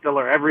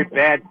Hostetler, every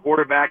bad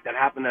quarterback that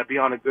happened to be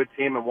on a good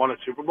team and won a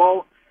Super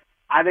Bowl,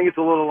 I think it's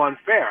a little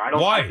unfair.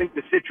 Why? I think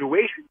the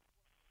situation,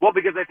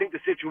 because I think the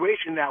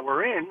situation that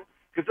we're in,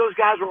 because those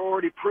guys were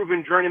already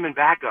proven journeyman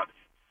backups.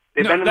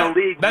 They've been in the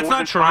league more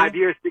than 5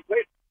 years.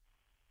 Wait,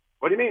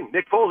 what do you mean?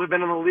 Nick Foles has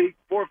been in the league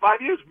 4 or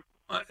 5 years.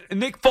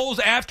 Nick Foles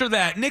after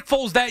that. Nick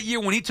Foles that year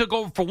when he took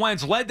over for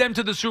Wentz led them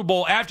to the Super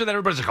Bowl. After that,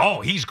 everybody's like,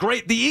 oh, he's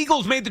great. The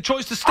Eagles made the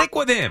choice to stick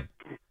with him.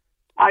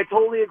 I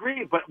totally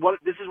agree, but but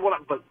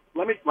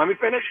let me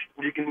finish.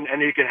 You can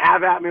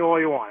have at me all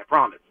you want, I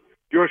promise.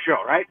 Your show,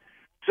 right?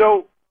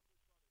 So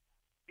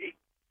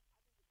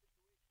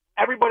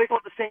everybody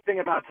thought the same thing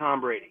about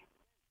Tom Brady.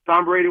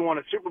 Tom Brady won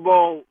a Super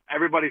Bowl.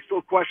 Everybody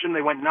still questioned.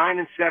 They went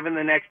 9-7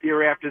 the next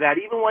year after that.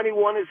 Even when he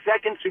won his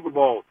second Super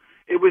Bowl,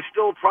 it was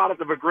still a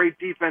product of a great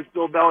defense.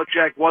 Bill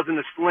Belichick wasn't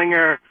a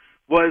slinger,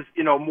 was,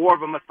 more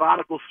of a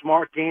methodical,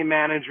 smart game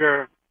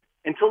manager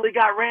until he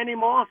got Randy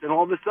Moss, and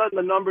all of a sudden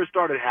the numbers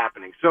started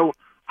happening. So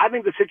I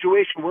think the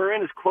situation we're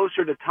in is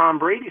closer to Tom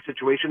Brady's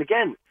situation.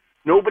 Again,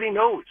 nobody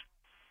knows.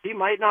 He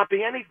might not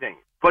be anything,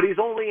 but he's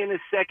only in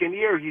his second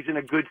year. He's in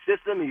a good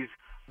system. He's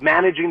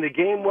managing the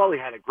game well. He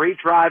had a great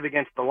drive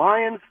against the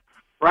Lions,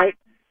 right?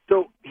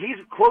 So he's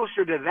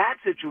closer to that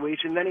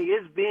situation than he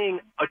is being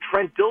a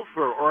Trent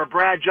Dilfer or a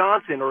Brad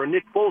Johnson or a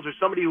Nick Foles or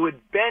somebody who had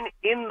been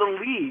in the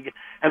league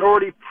and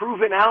already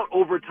proven out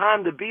over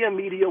time to be a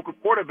mediocre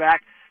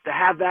quarterback to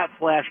have that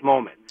flash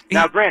moment.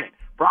 Now, granted,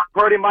 Brock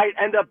Purdy might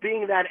end up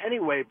being that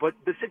anyway, but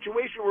the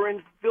situation we're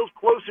in feels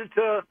closer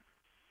to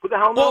who the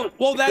hell knows.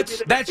 Well,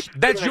 that's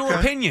your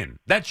opinion.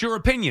 That's your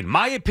opinion.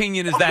 My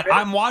opinion is that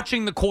I'm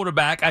watching the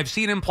quarterback. I've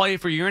seen him play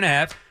for a year and a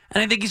half,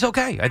 and I think he's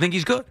okay. I think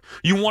he's good.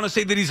 You want to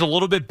say that he's a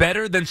little bit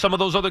better than some of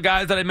those other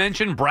guys that I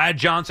mentioned? Brad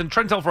Johnson,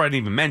 Trent Dilfer I didn't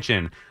even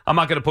mention. I'm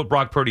not going to put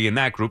Brock Purdy in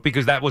that group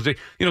because that was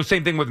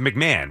same thing with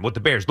McMahon, with the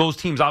Bears. Those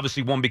teams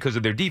obviously won because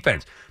of their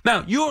defense.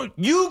 Now,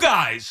 you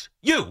guys,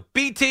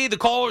 BT, the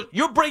caller,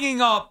 you're bringing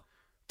up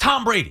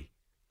Tom Brady.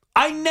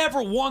 I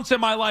never once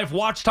in my life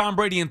watched Tom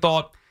Brady and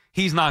thought,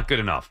 he's not good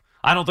enough.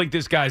 I don't think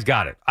this guy's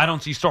got it. I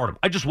don't see stardom.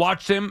 I just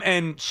watched him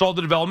and saw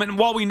the development. And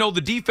while we know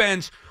the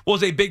defense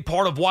was a big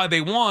part of why they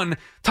won,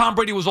 Tom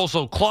Brady was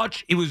also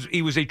clutch. He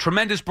was a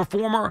tremendous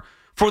performer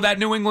for that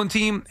New England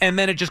team, and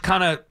then it just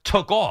kind of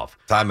took off.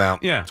 Timeout.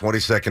 Yeah. 20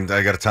 seconds.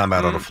 I got a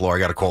timeout on the floor. I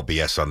got to call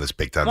BS on this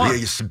big time.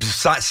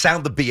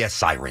 Sound the BS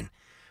siren.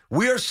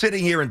 We are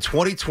sitting here in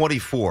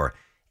 2024.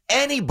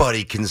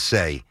 Anybody can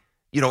say,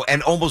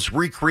 and almost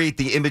recreate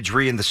the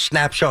imagery and the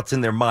snapshots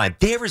in their mind.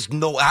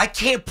 I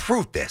can't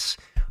prove this,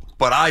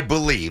 but I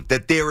believe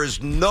that there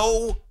is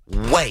no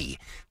way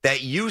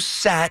that you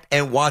sat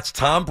and watched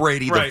Tom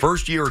Brady the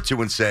first year or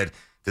two and said,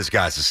 this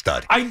guy's a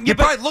stud. You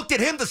probably looked at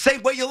him the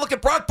same way you look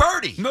at Brock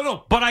Purdy.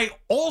 No, but I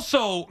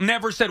also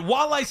never said,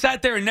 while I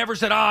sat there and never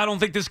said, I don't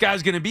think this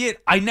guy's going to be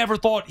it, I never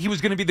thought he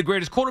was going to be the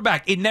greatest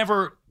quarterback. It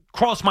never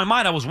crossed my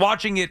mind. I was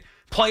watching it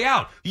play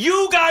out.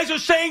 You guys are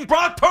saying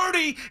Brock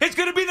Purdy is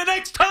going to be the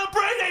next Tom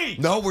Brady.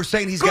 No, we're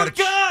saying he's got to.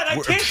 Good God, I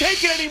can't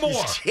take it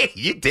anymore.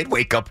 You did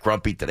wake up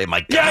grumpy today, my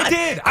God. Yeah, I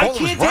did. I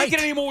can't take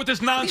it anymore with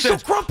this nonsense.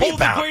 He's so grumpy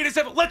about the greatest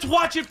ever. Let's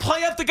watch it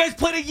play out. The guy's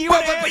played a year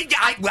and a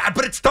half.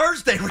 But it's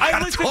Thursday.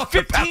 I listed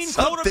 15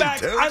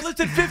 quarterbacks. I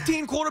listed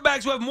 15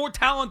 quarterbacks who have more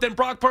talent than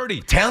Brock Purdy.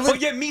 Talent?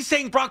 But yet me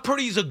saying Brock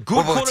Purdy is a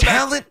good quarterback.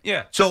 Talent?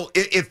 Yeah. So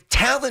if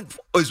talent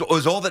is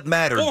all that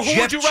matters,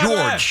 Jeff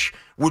George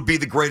would be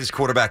the greatest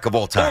quarterback of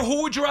all time. Or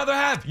who would you rather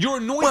have? You're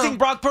anointing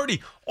Brock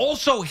Purdy.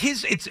 Also,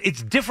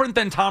 it's different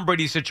than Tom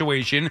Brady's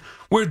situation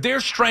where their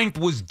strength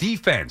was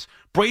defense.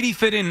 Brady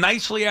fit in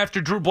nicely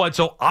after Drew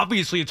Bledsoe.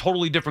 Obviously, a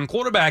totally different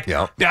quarterback.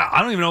 Yeah,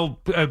 I don't even know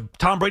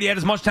Tom Brady had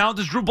as much talent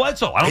as Drew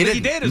Bledsoe. I don't think he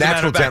did. As Natural a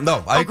matter of fact.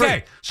 No, I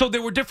agree. So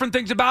there were different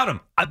things about him.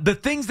 The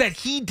things that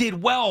he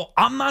did well,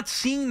 I'm not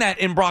seeing that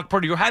in Brock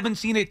Purdy or haven't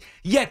seen it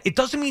yet. It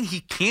doesn't mean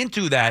he can't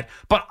do that,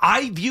 but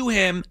I view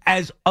him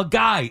as a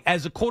guy,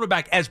 as a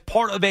quarterback, as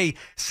part of a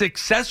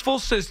successful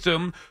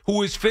system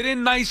who is fit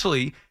in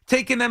nicely,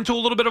 taking them to a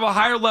little bit of a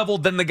higher level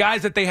than the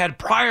guys that they had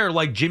prior,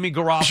 like Jimmy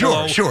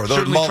Garoppolo. Sure.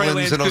 Those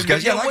Mullins and those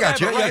guys. Yeah, I got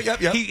you. Right.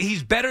 Yeah.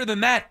 He's better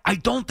than that. I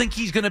don't think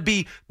he's going to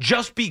be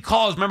just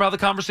because, remember how the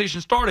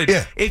conversation started?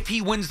 Yeah. If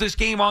he wins this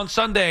game on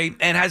Sunday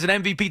and has an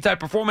MVP-type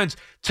performance,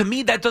 to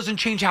me, that doesn't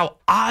change how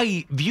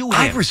I view him.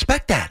 I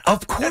respect that.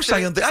 Of course,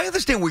 I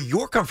understand where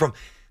you're coming from.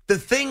 The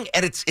thing,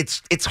 and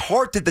it's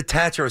hard to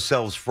detach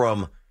ourselves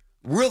from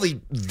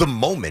really the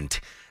moment.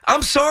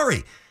 I'm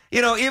sorry.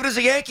 Even as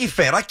a Yankee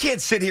fan, I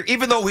can't sit here,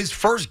 even though his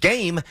first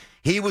game,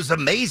 He was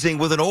amazing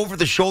with an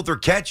over-the-shoulder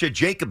catch at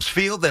Jacobs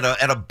Field and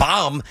a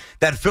bomb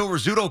that Phil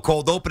Rizzuto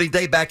called opening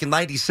day back in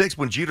 '96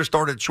 when Jeter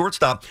started at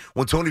shortstop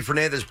when Tony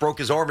Fernandez broke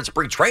his arm in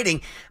spring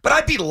training. But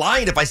I'd be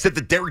lying if I said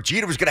that Derek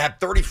Jeter was going to have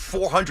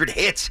 3,400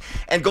 hits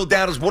and go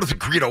down as one of the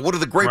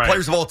great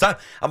players of all time.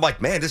 I'm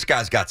like, man, this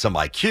guy's got some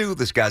IQ.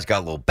 This guy's got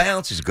a little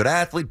bounce. He's a good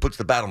athlete, puts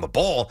the bat on the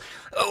ball.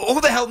 Who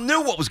the hell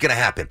knew what was going to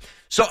happen?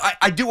 So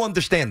I do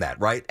understand that,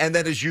 right? And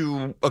then as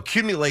you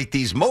accumulate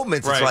these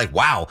moments, it's like,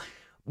 wow.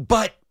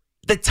 But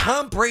the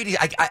Tom Brady,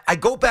 I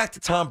go back to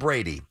Tom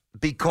Brady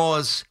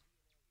because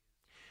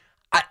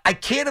I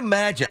can't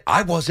imagine.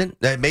 I wasn't.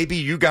 Maybe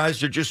you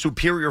guys are just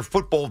superior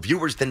football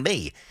viewers than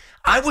me.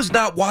 I was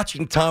not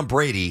watching Tom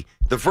Brady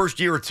the first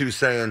year or two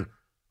saying,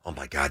 oh,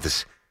 my God,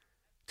 this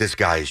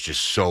guy is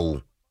just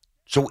so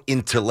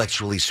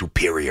intellectually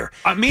superior.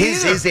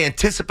 His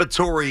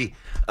anticipatory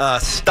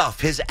stuff,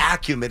 his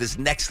acumen is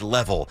next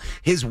level.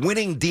 His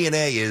winning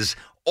DNA is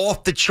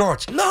off the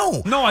charts.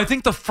 No, I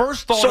think the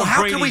first thought. So of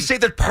how Brady, can we say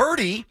that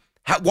Purdy?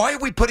 Why are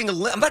we putting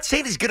I'm not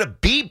saying he's going to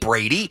be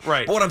Brady.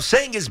 Right. But what I'm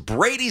saying is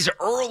Brady's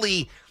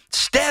early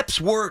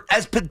steps were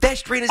as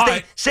pedestrian as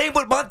they. Same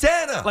with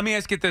Montana. Let me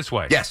ask it this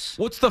way. Yes.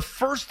 What's the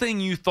first thing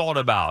you thought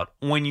about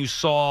when you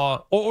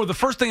saw, or the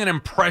first thing that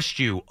impressed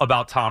you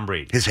about Tom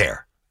Brady? His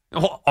hair.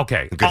 Well,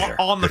 okay.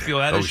 On the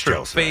field, that is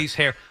true. Face,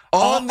 hair.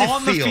 On the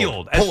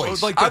field.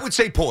 Poise. Like I would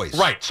say poise.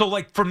 Right. So,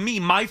 like, for me,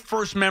 my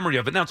first memory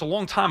of it, now it's a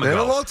long time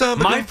ago.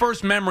 My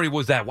first memory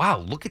was that, wow,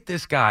 look at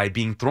this guy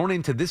being thrown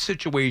into this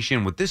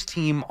situation with this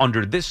team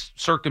under this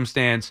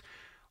circumstance,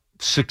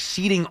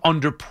 succeeding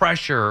under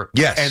pressure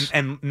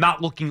and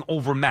not looking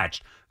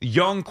overmatched.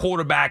 Young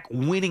quarterback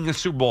winning a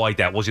Super Bowl like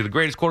that. Was he the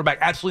greatest quarterback?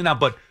 Absolutely not.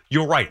 But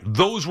you're right.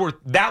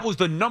 That was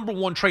the number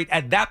one trait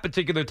at that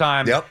particular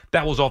time.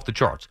 That was off the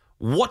charts.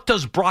 What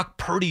does Brock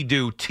Purdy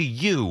do to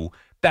you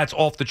that's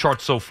off the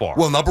charts so far?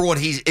 Well, number one,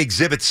 he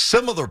exhibits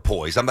similar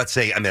poise. I'm not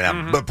saying,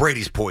 but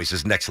Brady's poise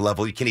is next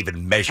level. You can't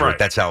even measure it.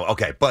 That's how,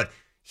 but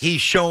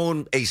he's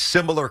shown a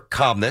similar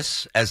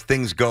calmness as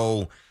things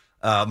go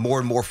more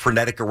and more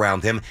frenetic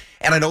around him.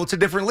 And I know it's a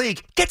different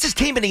league. Gets his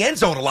team in the end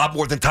zone a lot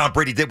more than Tom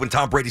Brady did when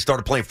Tom Brady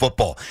started playing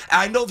football.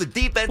 I know the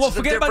defense is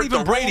different. About even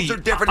the Brady. rules are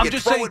different. You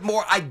throw it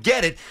more. I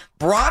get it.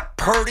 Brock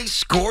Purdy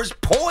scores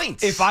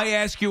points. If I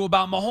ask you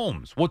about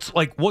Mahomes, what's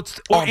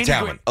arm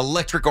talent,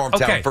 electric arm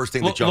talent, first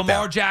thing that jumped out.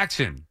 Lamar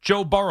Jackson,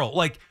 Joe Burrow,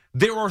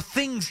 there are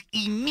things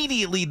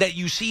immediately that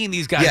you see in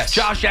these guys. Yes.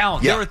 Josh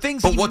Allen. Yeah. There are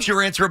things. But what's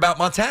your answer about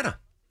Montana?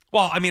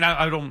 Well, I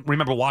don't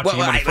remember watching him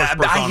when he first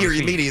broke I on hear the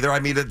you. scene. Me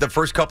neither. The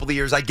first couple of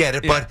years, I get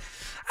it, but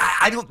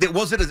I don't. It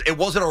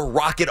wasn't a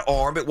rocket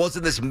arm. It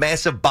wasn't this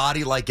massive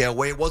body like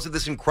Elway. It wasn't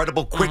this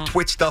incredible quick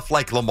twitch stuff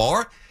like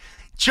Lamar.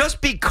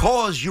 Just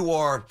because you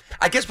are,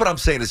 I guess what I'm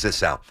saying is this,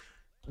 Sal.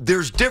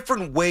 There's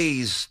different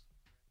ways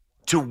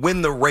to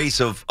win the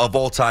race of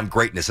all-time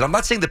greatness, and I'm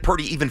not saying that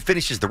Purdy even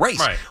finishes the race.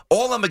 Right.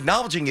 All I'm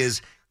acknowledging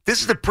is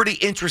this is a pretty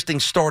interesting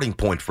starting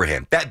point for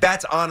him.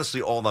 That's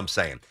honestly all I'm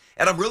saying.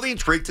 And I'm really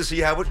intrigued to see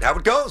how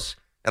it goes.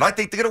 And I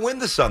think they're going to win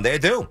this Sunday. I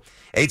do.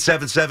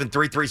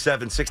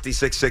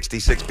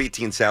 877-337-6666.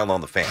 BT and Sound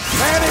on the Fan.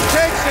 Manning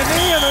takes a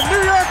knee, and the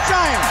New York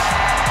Giants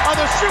are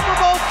the Super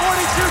Bowl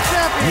 42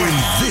 champions. When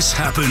this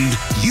happened,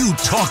 you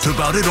talked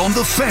about it on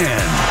the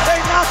Fan. They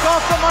knock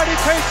off the mighty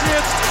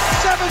Patriots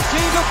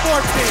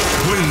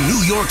 17-14. When New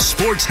York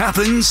sports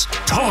happens,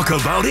 talk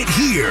about it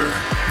here.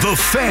 The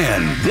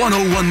Fan,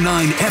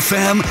 101.9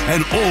 FM,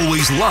 and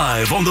always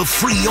live on the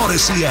free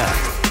Odyssey app.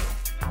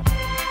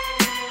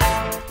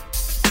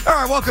 All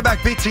right, welcome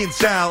back, BT and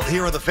Sal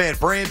here on the Fan.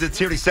 Brandon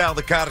Tierney, Sal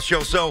Licata Show.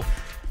 So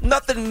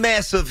nothing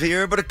massive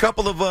here, but a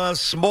couple of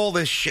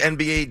smallish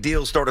NBA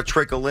deals start to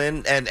trickle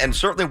in, and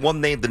certainly one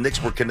name the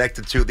Knicks were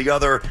connected to. The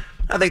other,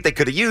 I think they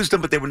could have used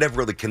them, but they were never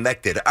really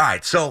connected. All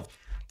right, so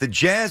the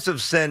Jazz have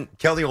sent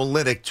Kelly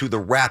Olynyk to the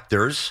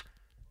Raptors.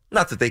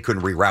 Not that they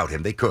couldn't reroute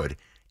him. They could.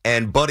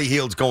 And Buddy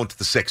Hield's going to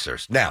the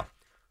Sixers. Now,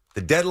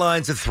 the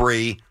deadline's at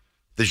 3.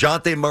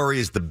 DeJounte Murray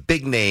is the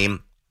big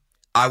name.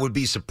 I would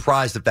be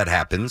surprised if that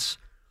happens.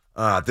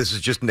 This is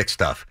just Knicks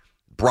stuff.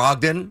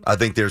 Brogdon, I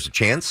think there's a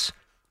chance.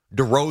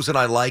 DeRozan,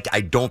 I like.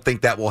 I don't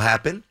think that will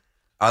happen.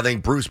 I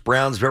think Bruce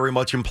Brown's very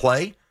much in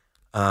play.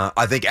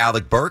 I think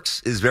Alec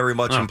Burks is very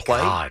much in play.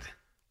 God.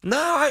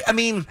 No, I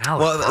mean,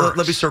 Burks.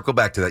 Let me circle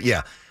back to that.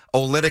 Yeah.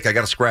 Olynyk, I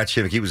got to scratch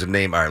him. He was a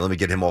name. All right, let me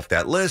get him off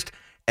that list.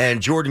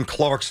 And Jordan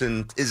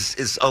Clarkson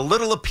is a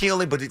little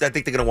appealing, but I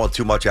think they're going to want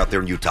too much out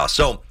there in Utah.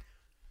 So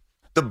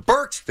the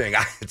Burks thing,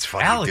 it's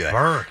funny. Alec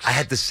Burks. I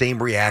had the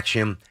same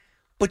reaction.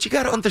 But you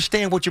got to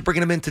understand what you're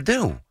bringing him in to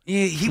do.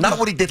 Yeah, not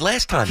what he did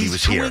last time he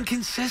was here. He's too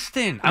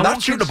inconsistent.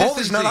 Not shooting the ball.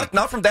 He's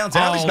not from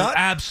downtown. He's not.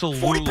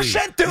 Absolutely.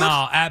 40%, dude.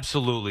 No,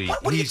 absolutely.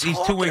 He's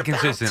too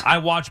inconsistent. I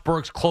watched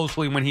Burks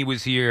closely when he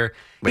was here.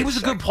 He was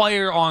a good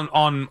player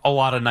on a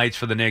lot of nights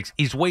for the Knicks.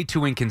 He's way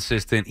too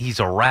inconsistent. He's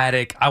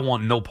erratic. I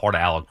want no part of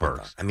Alec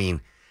Burks. I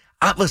mean,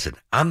 listen,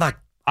 I'm not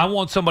I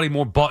want somebody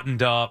more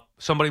buttoned up,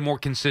 somebody more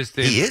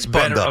consistent. He is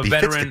buttoned up. A He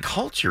veteran. fits the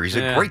culture. He's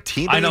a great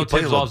teammate. I know He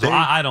played Tibbs a little loves him. big.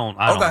 I don't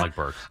like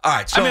Burks. All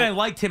right. So, I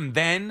liked him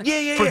then.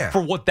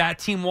 For what that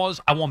team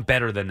was, I want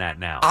better than that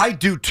now. I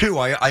do, too.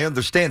 I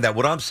understand that.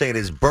 What I'm saying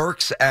is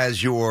Burks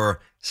as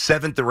your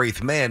 7th or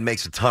 8th man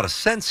makes a ton of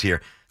sense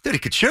here. Dude, he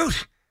could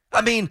shoot.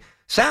 I mean,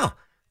 Sal,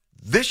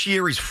 this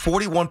year he's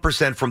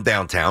 41% from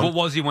downtown. What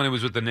was he when he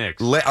was with the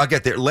Knicks? I'll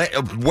get there.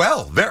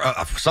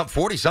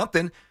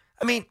 40-something.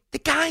 I mean, the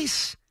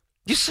guy's...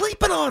 You're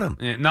sleeping on him.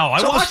 Yeah, no,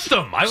 I watched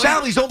him.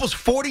 Sal, he's almost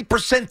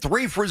 40%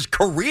 three for his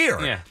career.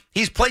 Yeah.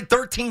 He's played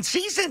 13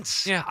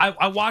 seasons. Yeah,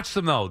 I watched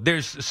him, though.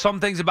 There's some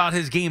things about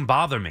his game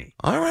bother me.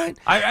 All right.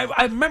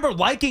 I remember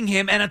liking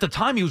him, and at the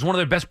time, he was one of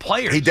their best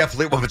players. He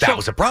definitely was, but that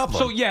was a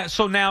problem.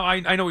 So now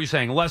I know what you're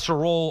saying. Lesser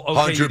role,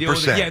 okay.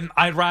 100%. Yeah,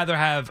 I'd rather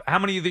have, how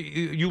many of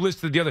you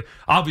listed the other?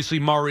 Obviously,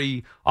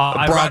 Murray.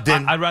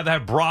 Brogdon. I'd rather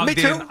have Brogdon. Me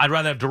too. I'd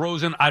rather have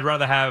DeRozan. I'd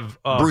rather have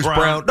Bruce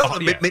Brown. No,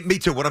 yeah. me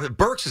too.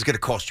 Burks is going to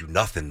cost you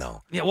nothing,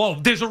 though. Yeah, well,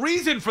 there's a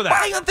reason for that.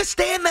 I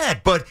understand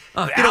that, but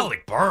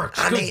Alec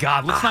Burks. Good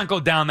God, let's not go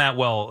down that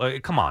well.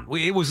 Come on,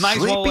 it was nice.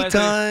 Sleepy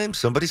time.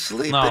 Somebody's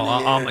sleeping.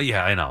 No,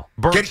 yeah, I know.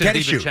 Burks can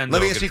he shoot? Let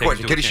me ask you a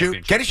question. Can he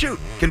shoot? Can he shoot?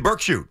 Can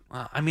Burks shoot?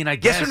 I mean, I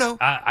guess. Yes or no?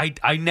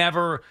 I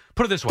never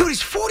put it this way. Dude,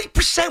 he's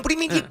 40%. What do you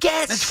mean you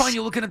guess? That's fine.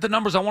 You're looking at the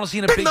numbers. I want to see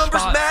in a the big numbers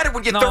spot. matter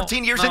when you're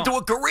 13 years into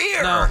a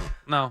career.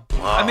 No.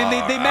 I mean,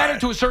 they matter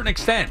to a certain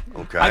extent.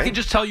 Okay. I can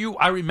just tell you,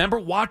 I remember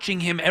watching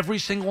him every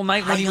single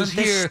night when he was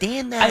here.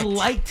 That. I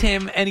liked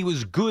him, and he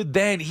was good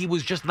then. He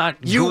was just not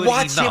You good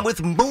watch enough. him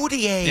with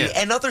Moutier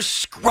and other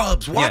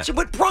scrubs. Watch him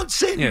with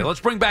Brunson. Yeah,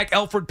 let's bring back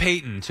Elfrid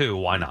Payton, too.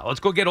 Why not? Let's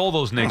go get all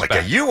those Knicks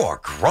back. You are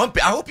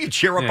grumpy. I hope you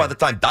cheer up by the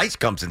time Dice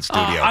comes in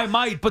studio. I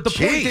might, but the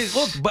point is,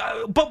 look,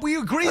 but we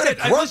agree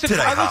that I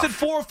listed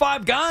 4 or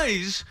 5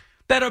 guys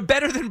that are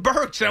better than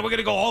Burks. Now we're going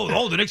to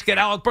go, the Knicks get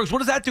Alec Burks. What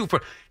does that do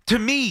for? To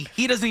me,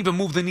 he doesn't even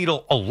move the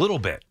needle a little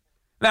bit.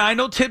 Now, I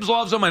know Tibbs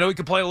loves him. I know he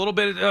can play a little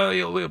bit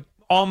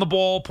on the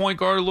ball, point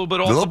guard, a little bit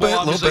off the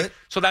ball. Little bit.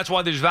 So that's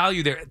why there's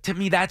value there. To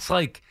me, that's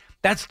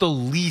the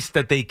least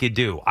that they could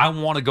do. I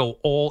want to go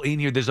all in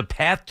here. There's a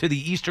path to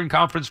the Eastern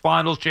Conference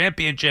Finals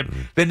championship.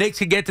 The Knicks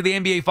can get to the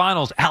NBA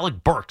Finals.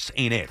 Alec Burks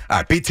ain't it. All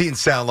right, BT and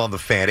Sal on the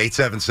Fan,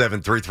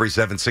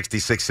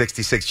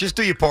 877-337-6666. Just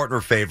do your partner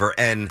a favor,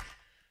 and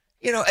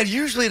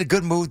usually in a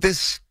good mood,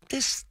 this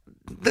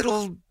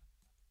little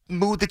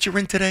mood that you're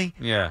in today,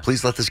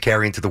 please let this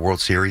carry into the World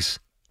Series.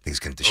 I think it's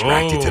going to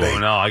distract you today. Oh,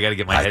 no, I got to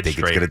get my head straight. I think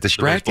it's going to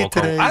distract you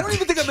today. I don't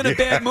even think I'm in a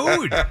bad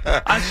mood.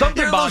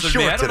 Something bothers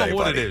me. I don't know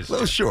what buddy. it is. A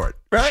little short,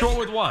 right? Short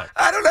with what?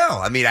 I don't know.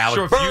 I mean, Alec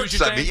Short Burks.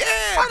 I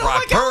don't Brock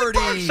like Purdy.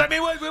 Alec Burks.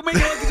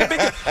 I mean,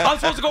 I'm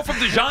supposed to go from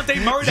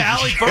DeJounte Murray to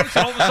Alec Burks,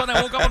 and all of a sudden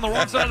I woke up on the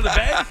wrong side of the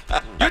bed?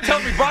 You're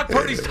telling me Brock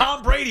Purdy's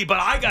Tom Brady, but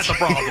I got the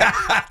problem.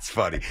 That's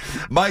funny.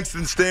 Mike's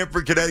in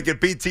Stamford,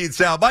 Connecticut. BT and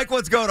Sal. Mike,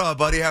 what's going on,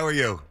 buddy? How are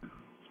you?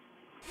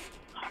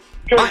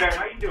 Good, man.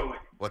 How you doing?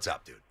 What's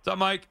up, dude? What's up,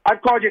 Mike?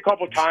 I've called you a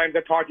couple times.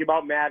 I talked to you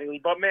about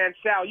Mattingly. But, man,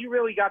 Sal, you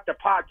really got the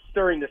pot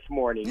stirring this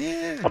morning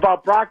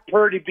about Brock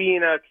Purdy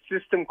being a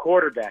system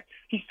quarterback.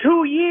 He's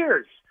 2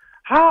 years.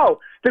 How?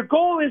 The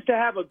goal is to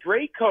have a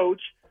great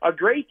coach, a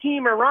great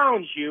team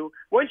around you.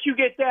 Once you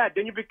get that,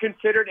 then you'll be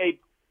considered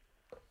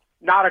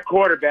not a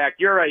quarterback.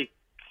 You're a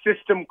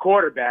system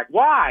quarterback.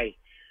 Why?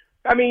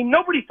 I mean,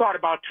 nobody thought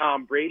about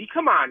Tom Brady.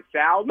 Come on,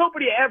 Sal.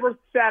 Nobody ever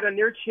sat in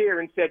their chair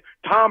and said,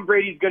 Tom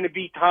Brady's going to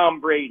be Tom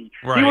Brady.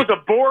 Right. He was a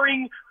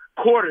boring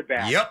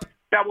quarterback. Yep.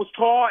 That was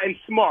tall and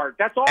smart.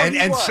 That's all he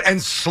was.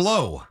 And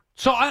slow.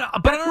 So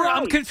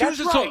I'm confused as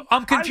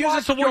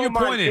to what your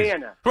point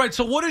is. Right.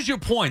 So what is your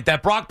point?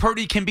 That Brock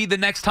Purdy can be the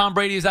next Tom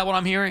Brady? Is that what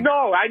I'm hearing?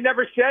 No, I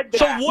never said that.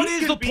 So what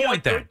is the He point can be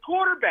a then? good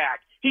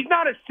quarterback. He's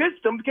not a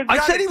system because I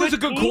said he was a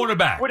good team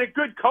quarterback. with a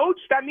good coach.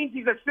 That means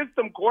he's a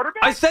system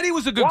quarterback. I said he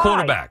was a good Why?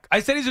 quarterback.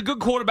 I said he's a good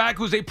quarterback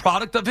who's a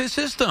product of his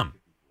system,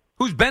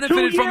 who's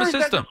benefited 2 from a years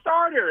system. as a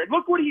starter.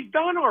 Look what he's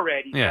done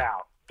already, Yeah.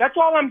 Sal. That's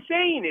all I'm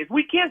saying is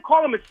we can't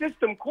call him a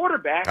system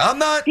quarterback. I'm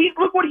not.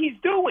 Look what he's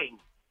doing.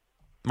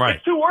 Right.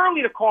 It's too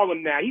early to call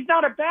him that. He's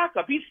not a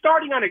backup. He's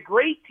starting on a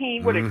great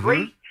team with a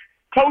great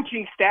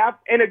coaching staff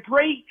and a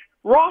great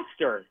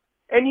roster.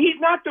 And he's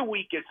not the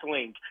weakest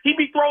link. He'd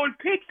be throwing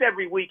picks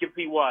every week if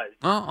he was.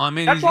 Well, I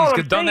mean, That's all he's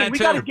I'm done saying. that We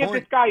too. got to give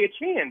this guy a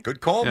chance. Good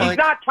call, He's Mike.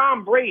 not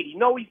Tom Brady.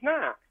 No, he's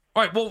not.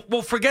 All right,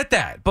 well, forget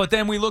that. But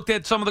then we looked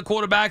at some of the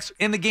quarterbacks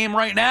in the game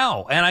right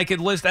now, and I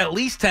could list at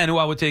least 10 who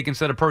I would take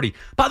instead of Purdy.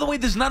 By the way,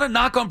 there's not a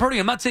knock on Purdy.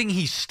 I'm not saying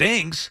he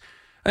stinks.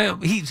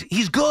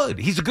 He's good.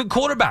 He's a good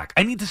quarterback.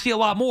 I need to see a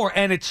lot more.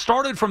 And it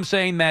started from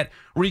saying that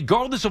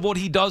regardless of what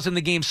he does in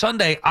the game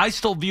Sunday, I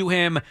still view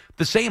him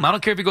the same. I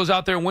don't care if he goes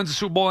out there and wins the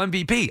Super Bowl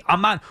MVP.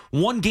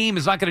 One game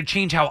is not going to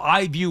change how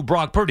I view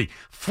Brock Purdy.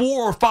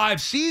 4 or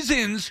 5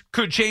 seasons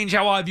could change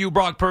how I view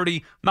Brock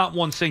Purdy, not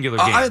one singular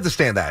game. I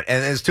understand that.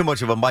 And it's too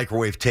much of a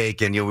microwave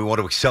take, and we want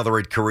to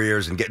accelerate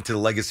careers and get into the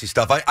legacy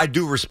stuff. I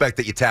do respect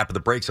that you tap the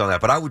brakes on that,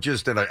 but I would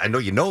just, and I know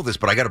you know this,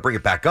 but I got to bring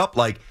it back up,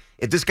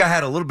 if this guy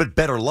had a little bit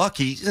better luck,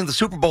 he's in the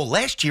Super Bowl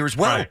last year as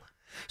well. Right.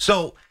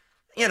 So,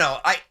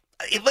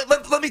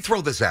 let me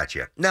throw this at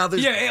you. Now,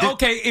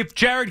 okay, if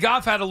Jared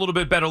Goff had a little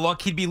bit better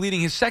luck, he'd be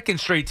leading his second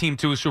straight team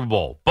to a Super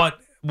Bowl. But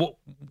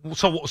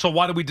so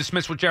why do we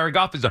dismiss what Jared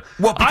Goff has done?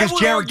 Well, because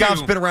Jared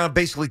Goff's been around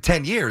basically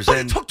 10 years.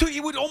 But he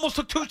almost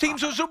took two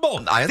teams to a Super Bowl.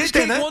 I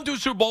understand that. Won to a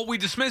Super Bowl. We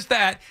dismissed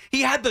that.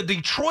 He had the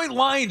Detroit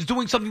Lions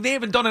doing something they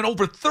haven't done in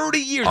over 30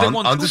 years. They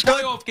won 2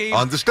 playoff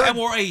games and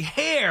were a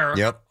hair,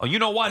 you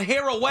know what,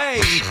 hair away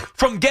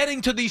from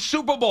getting to the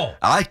Super Bowl.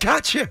 I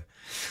got you.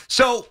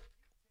 So,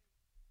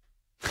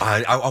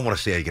 I want to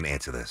see how you can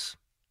answer this.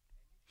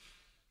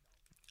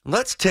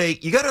 Let's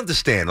take, you got to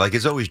understand, like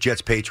it's always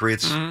Jets,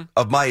 Patriots.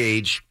 Of my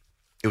age,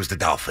 it was the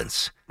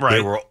Dolphins. Right.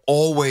 They were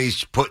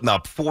always putting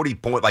up 40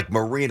 points. Like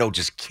Marino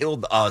just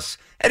killed us.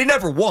 And he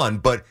never won,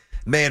 but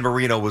man,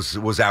 Marino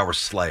was our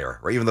slayer.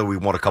 Right? Even though we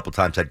won a couple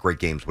times, had great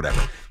games,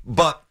 whatever.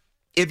 But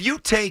if you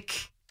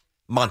take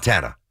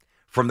Montana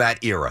from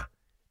that era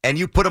and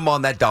you put him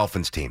on that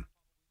Dolphins team,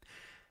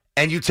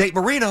 and you take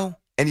Marino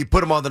and you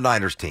put him on the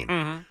Niners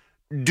team,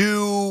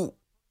 do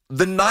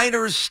the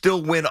Niners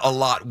still win a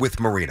lot with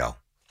Marino?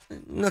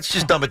 Let's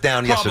just dumb it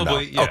down, yes or no?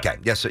 Yeah. Okay,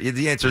 yes.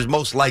 The answer is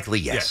most likely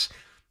yes.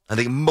 I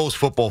think most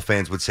football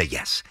fans would say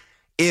yes.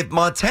 If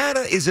Montana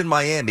is in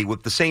Miami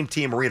with the same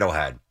team Marino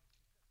had,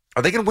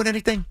 are they going to win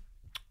anything?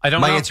 I don't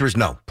know. My answer is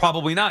no.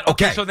 Probably not.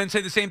 Okay, so then say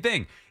the same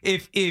thing.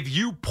 If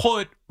you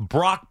put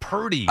Brock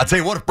Purdy... I'll tell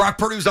you what, if Brock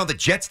Purdy was on the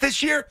Jets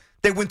this year,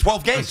 they win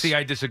 12 games. See,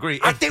 I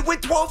disagree. They win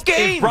 12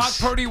 games. If Brock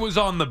Purdy was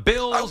on the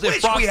Bills,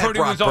 if Brock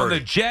Purdy was on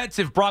the Jets,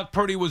 if Brock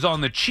Purdy was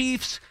on the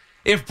Chiefs...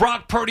 If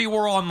Brock Purdy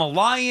were on the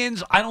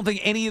Lions, I don't think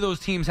any of those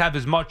teams have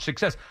as much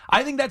success.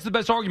 I think that's the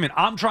best argument.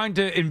 I'm trying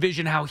to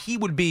envision how he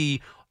would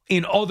be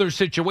in other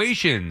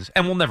situations,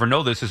 and we'll never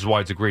know this. This is why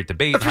it's a great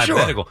debate,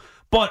 hypothetical. Sure.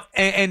 But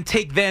and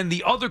take then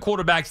the other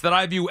quarterbacks that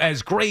I view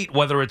as great,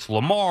 whether it's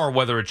Lamar,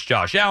 whether it's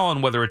Josh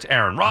Allen, whether it's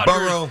Aaron Rodgers,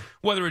 Burrow,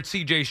 whether it's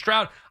C.J.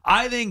 Stroud.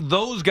 I think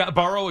those guys,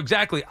 Burrow,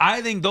 exactly.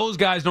 I think those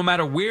guys, no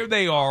matter where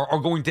they are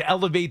going to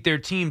elevate their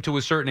team to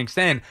a certain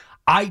extent.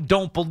 I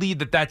don't believe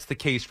that that's the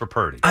case for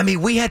Purdy. I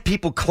mean, we had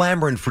people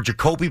clamoring for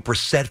Jacoby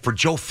Brissett, for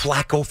Joe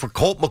Flacco, for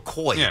Colt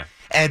McCoy. Yeah.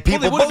 And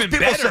people, most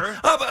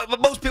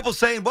people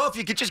saying, well, if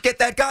you could just get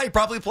that guy,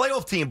 probably a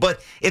playoff team.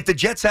 But if the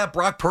Jets have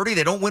Brock Purdy,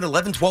 they don't win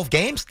 11, 12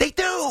 games? They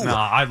do. No,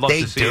 I'd love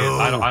to see it.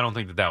 I don't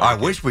think that would. I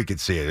wish we could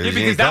see it. Yeah,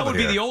 because that would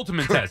be the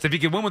ultimate test. If he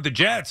could win with the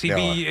Jets,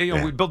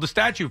 we'd build a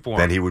statue for him.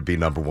 Then he would be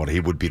number one. He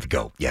would be the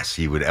GOAT. Yes,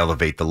 he would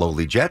elevate the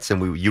lowly Jets,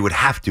 and you would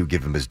have to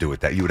give him his due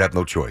at that. You would have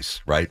no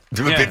choice, right?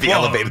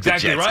 Exactly the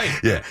Jets. Right.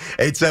 Yeah.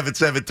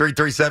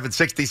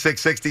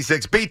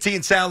 877-337-6666. BT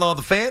and Sal on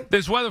the Fan.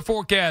 This weather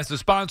forecast is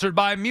sponsored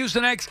by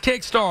Mucinex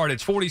Kickstart.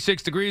 It's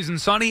 46 degrees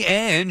and sunny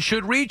and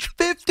should reach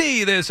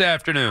 50 this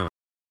afternoon.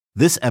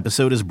 This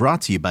episode is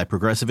brought to you by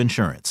Progressive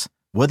Insurance.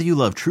 Whether you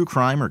love true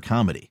crime or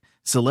comedy,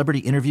 celebrity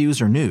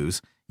interviews or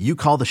news, you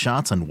call the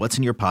shots on what's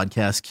in your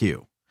podcast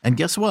queue. And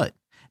guess what?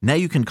 Now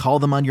you can call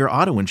them on your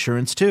auto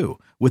insurance too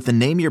with the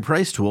Name Your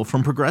Price tool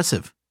from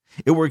Progressive.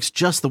 It works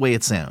just the way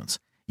it sounds.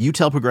 You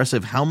tell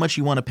Progressive how much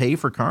you want to pay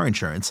for car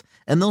insurance,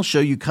 and they'll show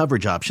you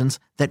coverage options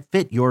that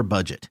fit your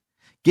budget.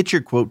 Get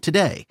your quote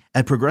today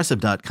at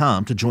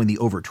Progressive.com to join the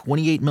over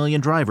 28 million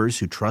drivers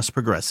who trust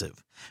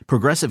Progressive.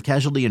 Progressive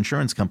Casualty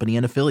Insurance Company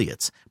and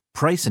Affiliates.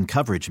 Price and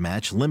coverage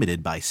match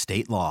limited by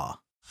state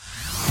law.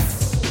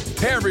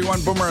 Hey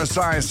everyone, Boomer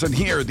Esiason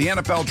here. The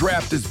NFL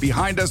Draft is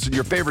behind us and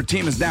your favorite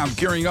team is now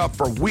gearing up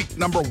for week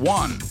number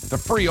 1. The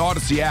free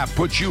Odyssey app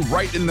puts you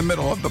right in the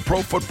middle of the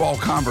pro football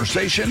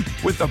conversation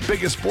with the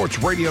biggest sports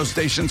radio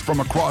stations from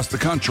across the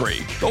country.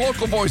 The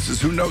local voices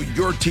who know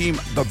your team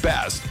the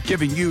best,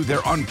 giving you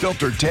their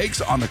unfiltered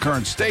takes on the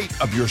current state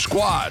of your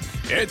squad.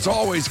 It's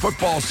always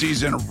football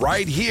season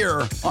right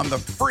here on the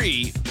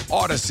free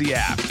Odyssey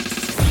app.